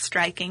little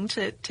striking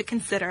to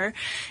consider.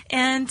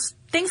 And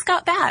things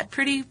got bad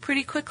pretty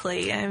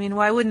quickly.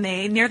 Why wouldn't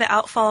they? Near the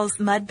outfalls,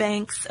 mud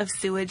banks of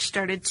sewage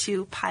started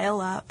to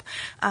pile up.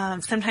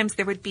 Sometimes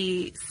there would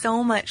be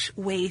so much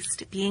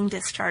waste being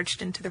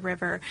discharged into the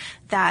river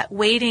that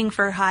waiting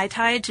for high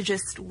tide to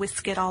just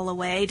whisk it all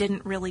away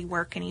didn't really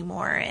work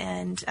anymore.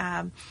 And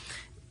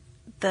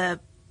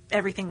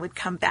everything would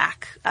come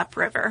back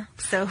upriver.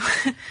 So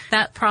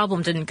that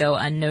problem didn't go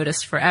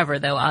unnoticed forever,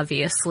 though,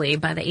 obviously.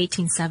 By the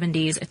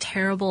 1870s, a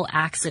terrible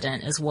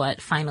accident is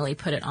what finally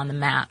put it on the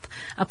map.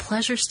 A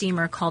pleasure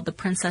steamer called the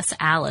Princess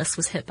Alice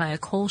was hit by a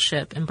coal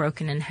ship and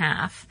broken in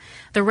half.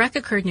 The wreck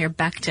occurred near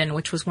Beckton,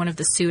 which was one of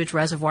the sewage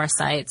reservoir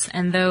sites,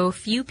 and though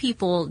few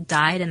people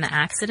died in the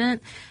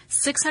accident,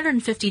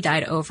 650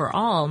 died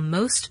overall,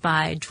 most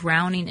by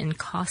drowning in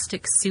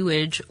caustic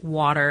sewage,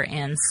 water,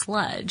 and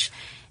sludge.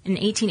 In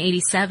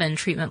 1887,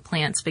 treatment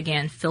plants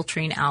began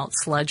filtering out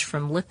sludge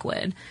from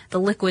liquid. The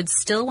liquid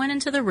still went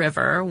into the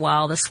river,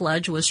 while the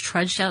sludge was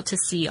trudged out to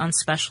sea on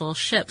special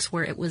ships,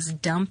 where it was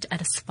dumped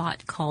at a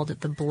spot called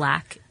the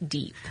Black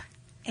Deep.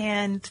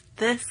 And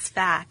this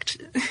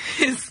fact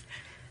is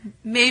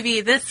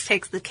maybe this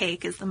takes the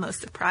cake is the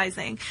most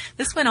surprising.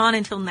 This went on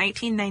until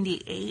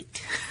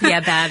 1998. Yeah,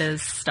 that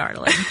is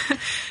startling.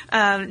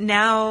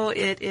 Now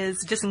it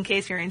is, just in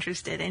case you're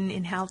interested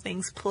in how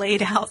things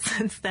played out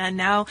since then,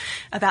 now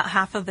about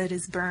half of it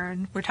is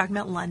burned. We're talking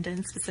about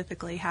London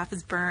specifically. Half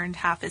is burned,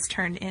 half is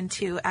turned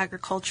into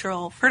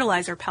agricultural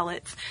fertilizer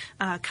pellets,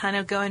 kind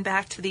of going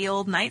back to the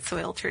old night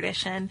soil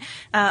tradition.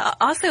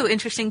 Also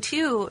interesting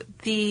too,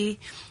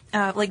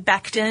 like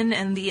Beckton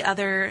and the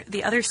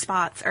other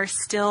spots are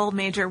still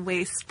major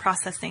waste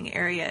processing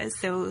areas.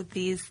 So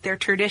their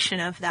tradition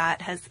of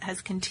that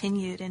has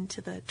continued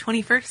into the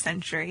 21st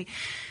century.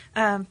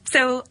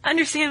 So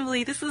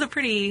understandably, this is a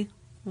pretty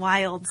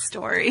wild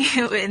story,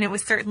 and it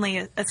was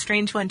certainly a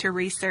strange one to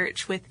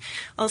research, with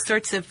all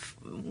sorts of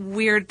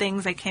weird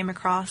things I came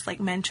across, like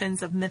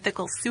mentions of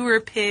mythical sewer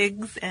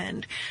pigs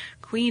and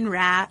queen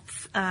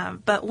rats.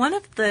 But one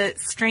of the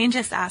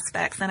strangest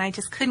aspects, and I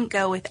just couldn't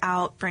go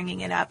without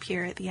bringing it up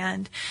here at the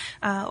end,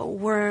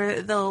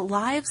 were the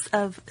lives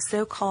of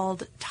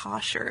so-called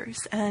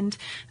toshers. And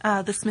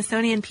the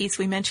Smithsonian piece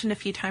we mentioned a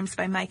few times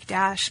by Mike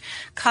Dash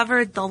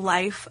covered the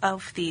life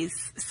of these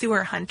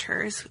sewer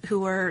hunters who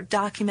were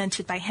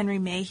documented by Henry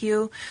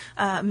Mayhew,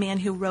 a man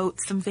who wrote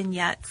some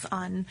vignettes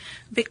on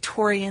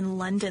Victorian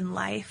London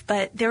life.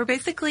 But they were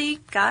basically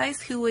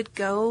guys who would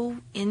go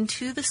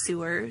into the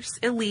sewers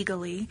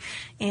illegally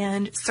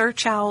and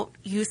search out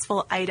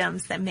useful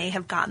items that may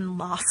have gotten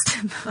lost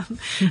in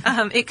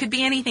them. It could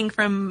be anything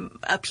from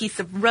a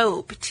piece of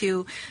rope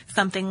to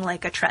something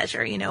like a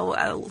treasure,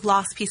 a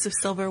lost piece of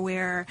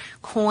silverware,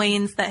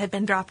 coins that had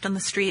been dropped on the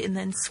street and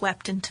then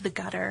swept into the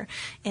gutter.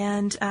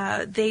 And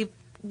they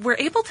were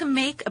able to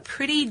make a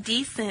pretty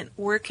decent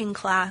working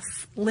class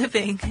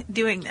living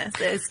doing this,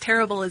 as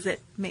terrible as it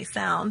may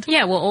sound.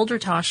 Yeah, well, older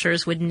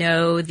toshers would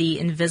know the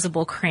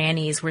invisible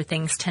crannies where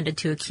things tended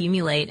to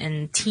accumulate,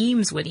 and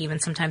teams would even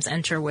sometimes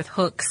enter with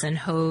hooks and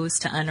hoes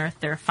to unearth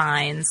their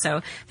finds.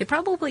 So they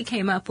probably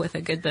came up with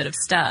a good bit of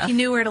stuff. He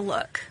knew where to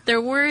look.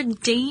 There were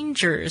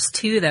dangers,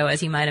 too, though,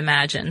 as you might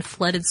imagine.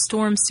 Flooded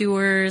storm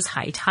sewers,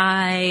 high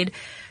tide,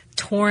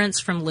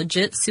 torrents from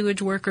legit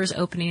sewage workers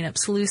opening up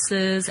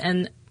sluices,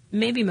 and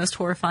maybe most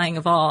horrifying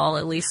of all,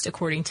 at least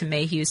according to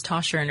Mayhew's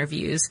Tosher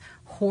interviews,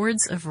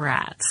 hordes of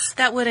rats.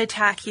 That would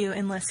attack you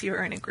unless you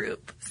were in a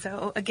group.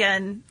 So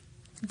again,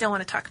 don't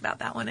want to talk about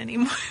that one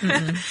anymore.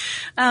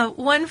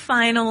 One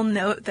final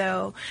note,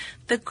 though.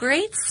 The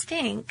Great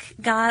Stink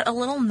got a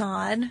little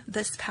nod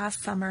this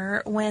past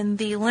summer when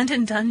the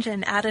London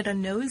Dungeon added a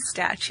nose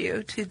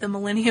statue to the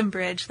Millennium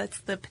Bridge, that's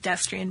the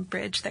pedestrian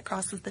bridge that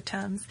crosses the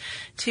Thames,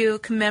 to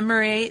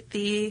commemorate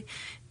the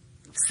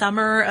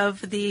summer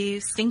of the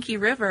Stinky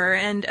River,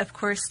 and of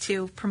course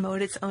to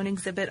promote its own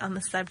exhibit on the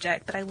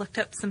subject. But I looked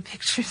up some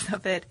pictures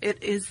of it.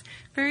 It is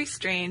very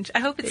strange. I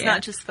hope it's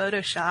not just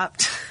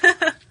photoshopped.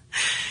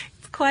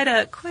 It's quite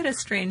a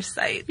strange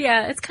sight.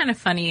 Yeah, it's kind of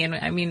funny, and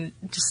I mean,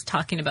 just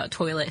talking about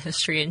toilet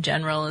history in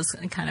general is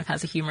kind of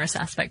has a humorous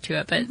aspect to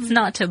it, but it's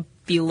not to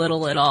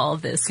belittle at all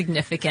the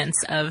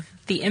significance of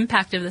the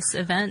impact of this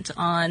event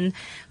on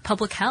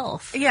public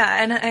health.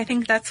 Yeah, and I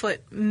think that's what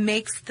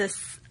makes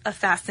this a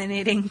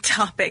fascinating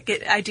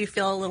topic. I do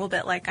feel a little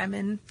bit like I'm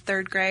in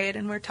third grade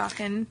and we're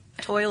talking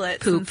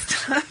toilets poop and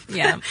stuff.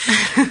 Yeah.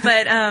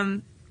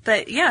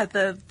 But yeah,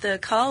 the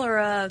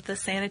cholera, the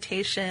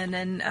sanitation,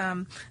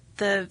 and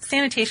the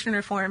sanitation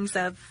reforms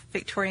of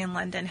Victorian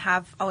London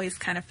have always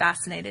kind of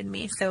fascinated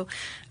me. So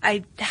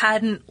I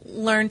hadn't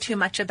learned too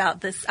much about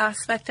this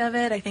aspect of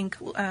it. I think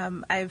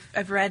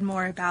I've read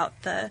more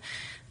about the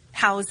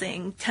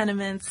housing,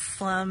 tenements,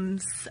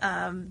 slums,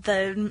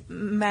 the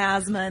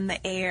miasma in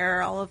the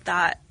air, all of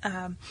that.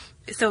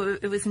 So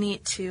it was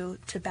neat to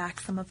back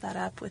some of that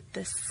up with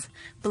this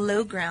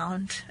below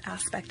ground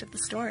aspect of the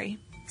story.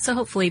 So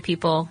hopefully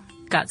people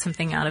got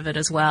something out of it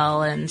as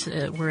well, and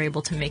were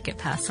able to make it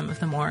past some of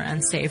the more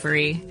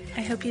unsavory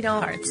I hope you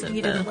parts of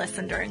didn't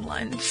listen during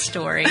lunch.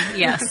 Story.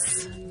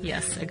 Yes.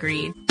 Yes,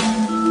 agreed.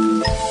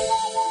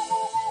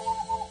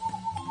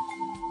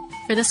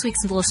 For this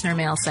week's listener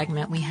mail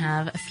segment, we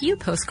have a few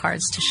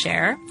postcards to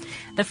share.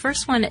 The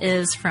first one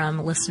is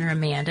from listener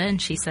Amanda,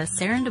 and she says,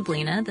 Sarah and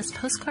Deblina, this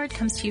postcard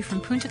comes to you from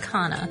Punta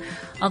Cana.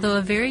 Although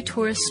a very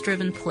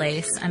tourist-driven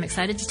place, I'm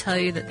excited to tell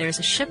you that there's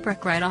a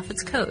shipwreck right off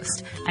its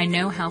coast. I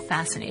know how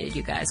fascinated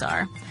you guys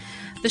are.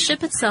 The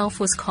ship itself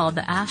was called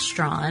the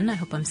Astron, I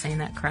hope I'm saying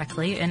that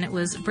correctly, and it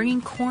was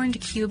bringing corn to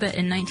Cuba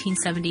in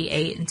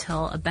 1978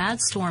 until a bad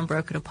storm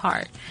broke it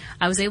apart.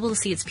 I was able to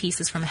see its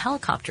pieces from a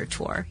helicopter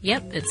tour.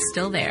 Yep, it's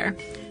still there.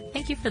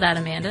 Thank you for that,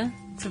 Amanda.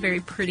 It's a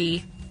very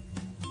pretty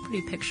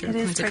pretty picture of It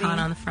is Punta pretty.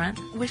 Cana on the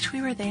front. Wish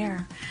we were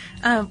there.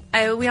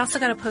 We also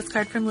got a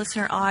postcard from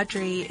listener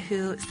Audrey,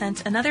 who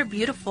sent another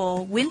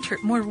beautiful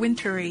more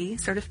wintry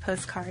sort of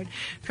postcard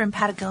from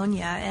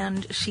Patagonia.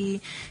 And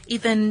she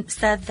even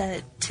said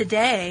that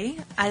today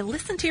I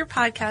listened to your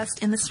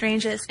podcast in the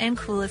strangest and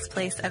coolest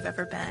place I've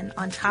ever been,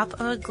 on top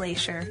of a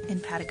glacier in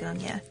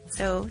Patagonia.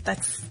 So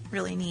that's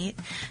really neat.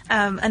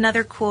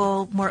 Another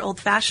cool, more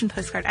old-fashioned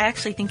postcard. I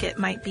actually think it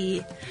might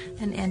be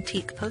an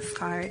antique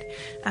postcard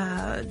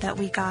that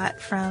we got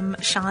from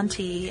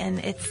Shanti, and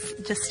it's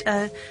just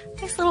a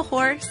nice little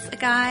horse, a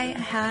guy, a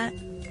hat,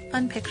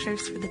 fun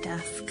pictures for the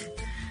desk.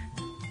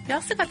 We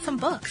also got some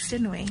books,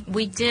 didn't we?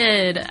 We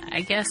did.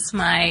 I guess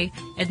my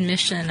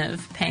admission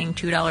of paying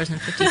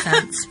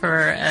 $2.50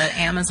 for an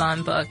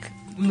Amazon book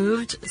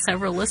moved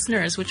several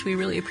listeners, which we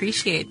really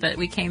appreciate. But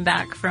we came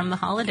back from the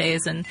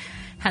holidays and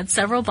had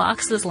several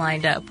boxes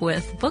lined up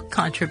with book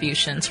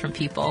contributions from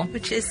people.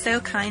 Which is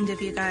so kind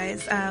of you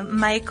guys.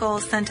 Michael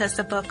sent us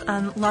a book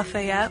on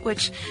Lafayette,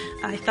 which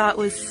I thought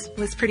was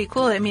pretty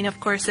cool. I mean, of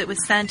course, it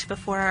was sent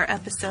before our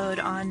episode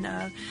on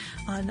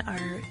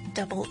our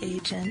double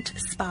agent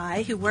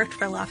spy who worked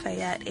for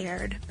Lafayette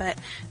aired, but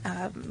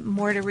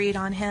more to read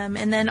on him.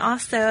 And then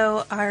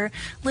also our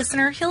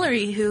listener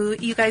Hillary, who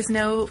you guys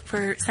know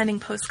for sending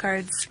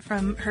postcards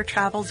from her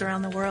travels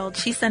around the world.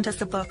 She sent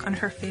us a book on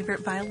her favorite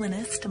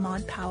violinist,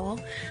 Amon Powell,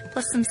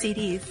 plus some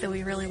CDs, so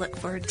we really look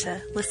forward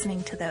to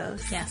listening to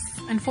those. Yes.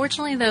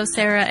 Unfortunately, though,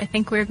 Sarah, I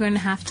think we're going to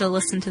have to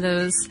listen to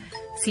those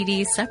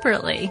CDs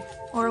separately.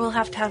 Or we'll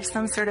have to have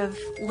some sort of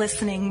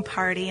listening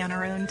party on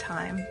our own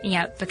time.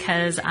 Yeah,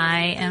 because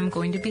I am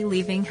going to be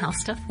leaving How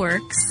Stuff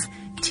Works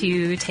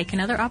to take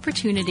another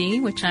opportunity,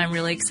 which I'm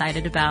really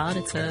excited about.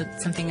 It's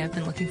something I've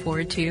been looking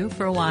forward to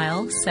for a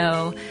while,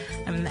 so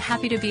I'm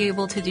happy to be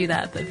able to do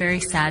that, but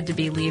very sad to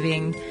be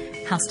leaving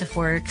How Stuff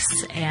Works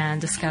and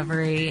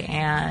Discovery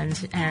and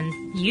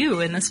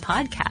you in this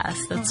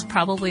podcast. That's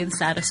probably the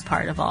saddest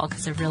part of all,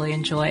 because I've really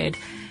enjoyed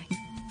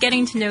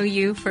getting to know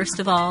you, first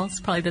of all. It's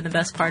probably been the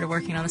best part of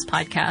working on this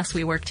podcast.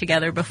 We worked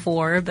together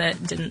before,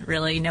 but didn't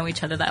really know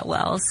each other that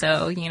well.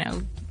 So,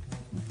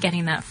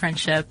 getting that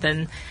friendship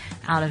and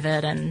out of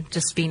it and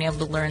just being able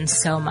to learn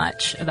so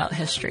much about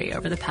history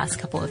over the past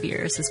couple of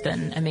years has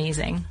been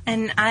amazing.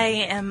 And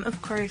I am,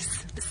 of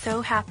course,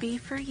 so happy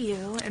for you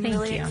and Thank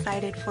really you.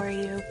 excited for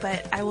you,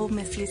 but I will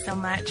miss you so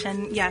much.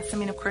 And yes, I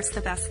mean, of course,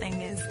 the best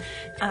thing is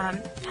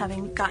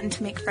having gotten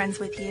to make friends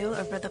with you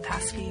over the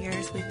past few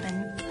years. We've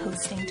been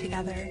hosting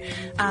together.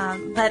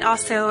 But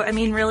also, I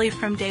mean, really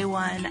from day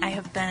one, I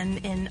have been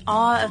in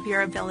awe of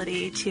your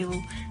ability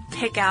to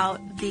pick out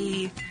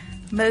the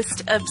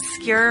most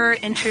obscure,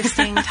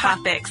 interesting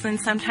topics. And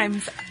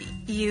sometimes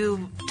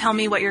you tell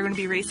me what you're going to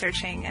be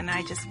researching, and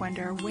I just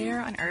wonder, where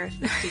on earth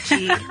did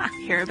she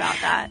hear about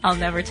that? I'll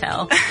never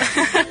tell.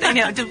 I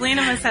know,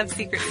 Devlina must have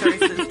secret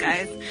sources,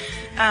 guys.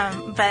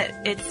 But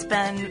it's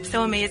been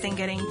so amazing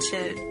getting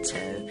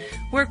to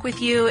work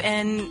with you,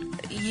 and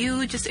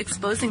you just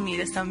exposing me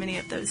to so many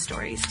of those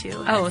stories,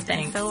 too. Oh, It's been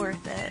thanks. so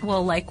worth it.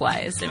 Well,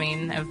 likewise. I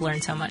mean, I've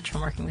learned so much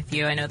from working with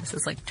you. I know this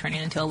is like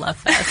turning into a love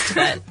fest,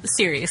 but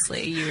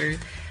seriously, you're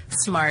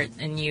smart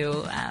and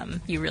you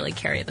really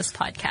carry this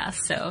podcast.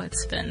 So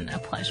it's been a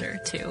pleasure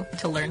to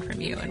learn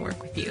from you and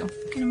work with you. I'm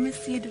gonna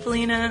miss you,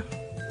 Devlina.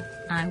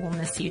 I will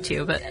miss you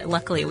too, but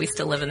luckily we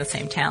still live in the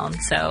same town,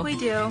 so We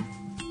do.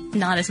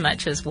 not as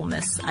much as we'll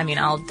miss. I mean,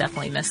 I'll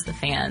definitely miss the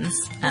fans.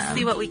 We'll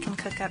see what we can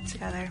cook up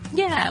together.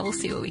 Yeah, we'll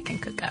see what we can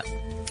cook up.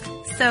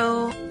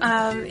 So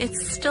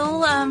it's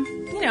still, I'm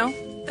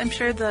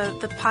sure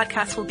the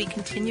podcast will be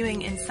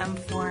continuing in some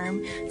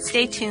form.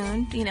 Stay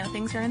tuned.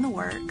 Things are in the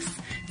works.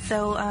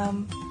 So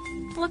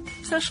look,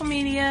 social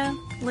media,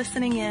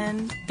 listening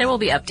in. There will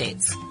be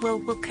updates.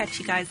 We'll catch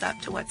you guys up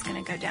to what's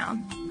going to go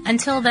down.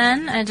 Until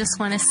then, I just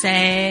want to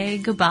say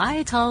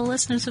goodbye to all the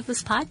listeners of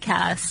this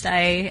podcast.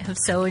 I have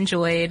so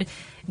enjoyed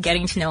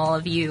getting to know all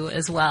of you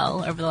as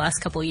well over the last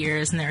couple of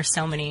years, and there are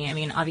so many. I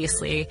mean,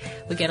 obviously,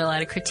 we get a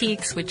lot of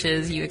critiques, which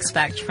is you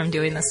expect from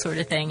doing this sort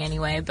of thing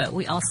anyway, but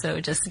we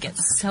also just get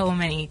so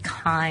many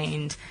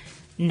kind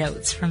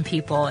notes from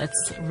people.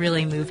 It's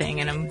really moving,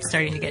 and I'm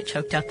starting to get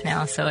choked up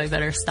now, so I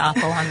better stop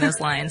along those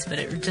lines.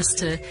 But just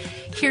to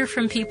hear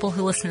from people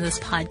who listen to this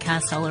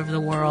podcast all over the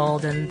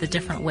world and the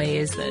different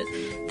ways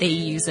that they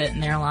use it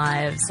in their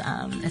lives,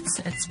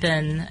 it's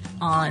been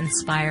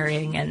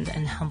awe-inspiring and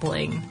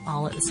humbling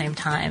all at the same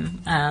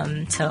time.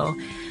 So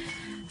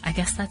I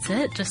guess that's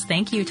it. Just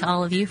thank you to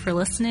all of you for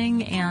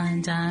listening,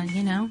 and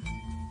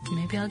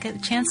maybe I'll get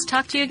a chance to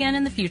talk to you again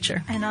in the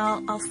future. And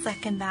I'll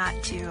second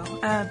that too.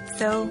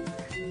 So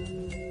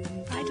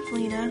bye,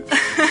 Devlina.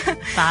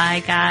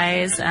 Bye,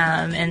 guys.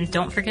 And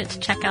don't forget to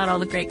check out all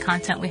the great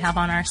content we have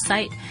on our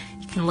site.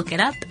 You can look it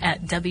up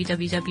at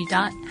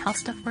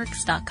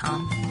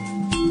www.howstuffworks.com.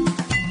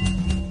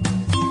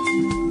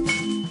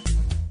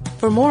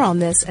 For more on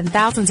this and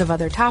thousands of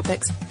other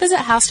topics, visit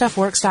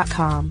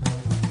howstuffworks.com.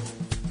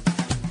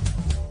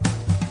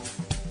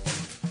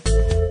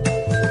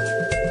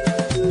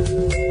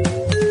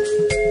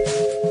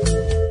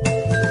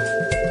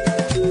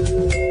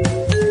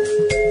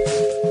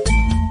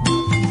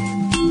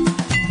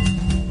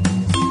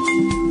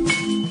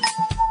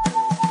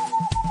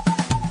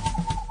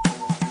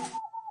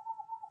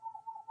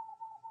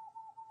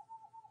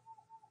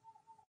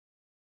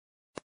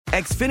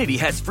 Xfinity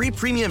has free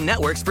premium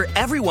networks for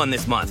everyone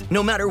this month,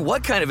 no matter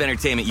what kind of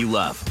entertainment you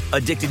love.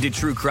 Addicted to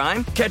true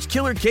crime? Catch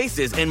killer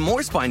cases and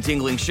more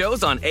spine-tingling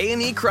shows on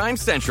A&E Crime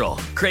Central.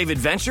 Crave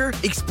adventure?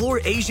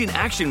 Explore Asian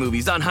action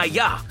movies on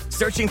Hi-YAH.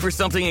 Searching for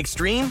something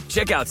extreme?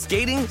 Check out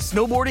skating,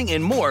 snowboarding,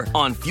 and more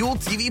on Fuel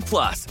TV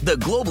Plus, the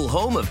global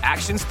home of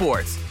action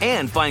sports.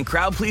 And find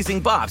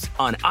crowd-pleasing bops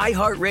on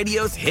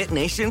iHeartRadio's Hit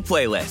Nation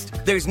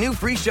playlist. There's new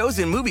free shows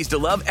and movies to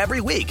love every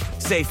week.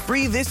 Say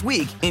free this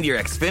week in your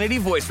Xfinity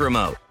voice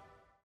remote.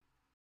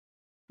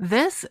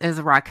 This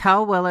is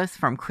Raquel Willis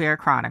from Queer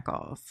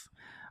Chronicles.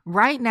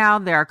 Right now,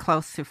 there are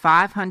close to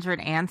 500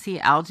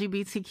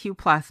 anti-LGBTQ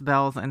plus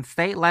bills in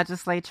state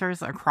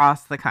legislatures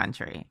across the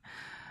country.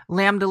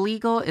 Lambda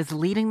Legal is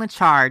leading the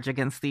charge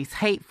against these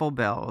hateful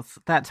bills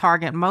that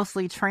target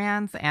mostly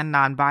trans and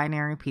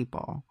non-binary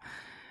people.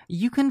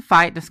 You can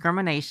fight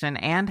discrimination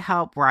and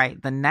help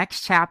write the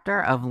next chapter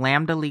of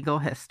Lambda Legal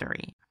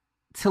history.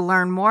 To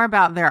learn more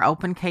about their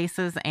open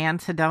cases and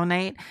to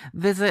donate,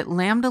 visit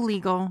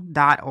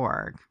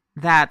lambdalegal.org.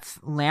 That's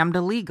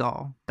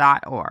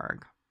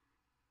lambdalegal.org.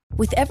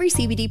 With every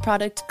CBD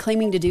product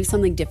claiming to do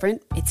something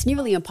different, it's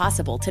nearly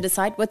impossible to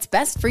decide what's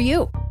best for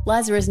you.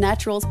 Lazarus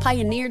Naturals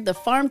pioneered the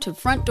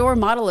farm-to-front-door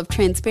model of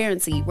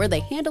transparency, where they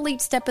handle each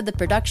step of the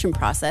production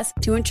process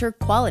to ensure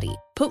quality,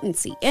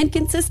 potency, and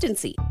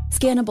consistency.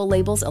 Scannable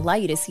labels allow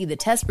you to see the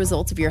test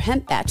results of your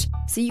hemp batch,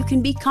 so you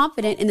can be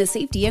confident in the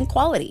safety and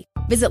quality.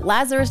 Visit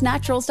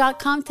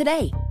LazarusNaturals.com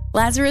today.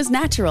 Lazarus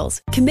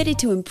Naturals, committed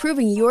to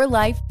improving your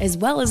life as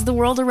well as the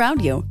world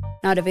around you.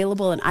 Not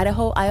available in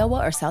Idaho,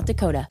 Iowa, or South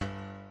Dakota.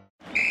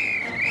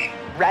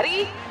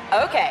 Ready?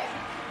 Okay.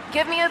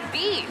 Give me a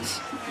beach.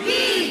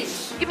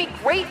 Beach. Give me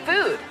great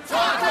food.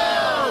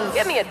 Tacos.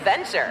 Give me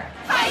adventure.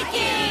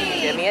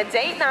 Hiking. Give me a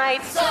date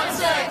night.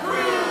 Sunset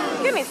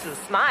cruise. Give me some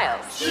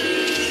smiles.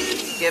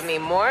 Cheese. Give me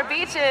more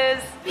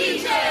beaches.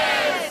 Beaches.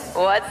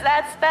 What's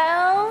that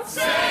spell?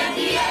 San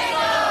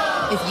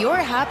Diego. If you're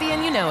happy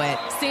and you know it,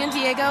 San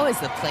Diego is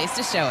the place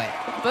to show it.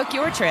 Book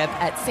your trip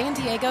at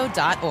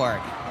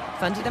sandiego.org.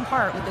 Funded in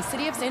part with the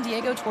City of San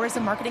Diego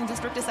Tourism Marketing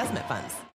District Assessment Funds.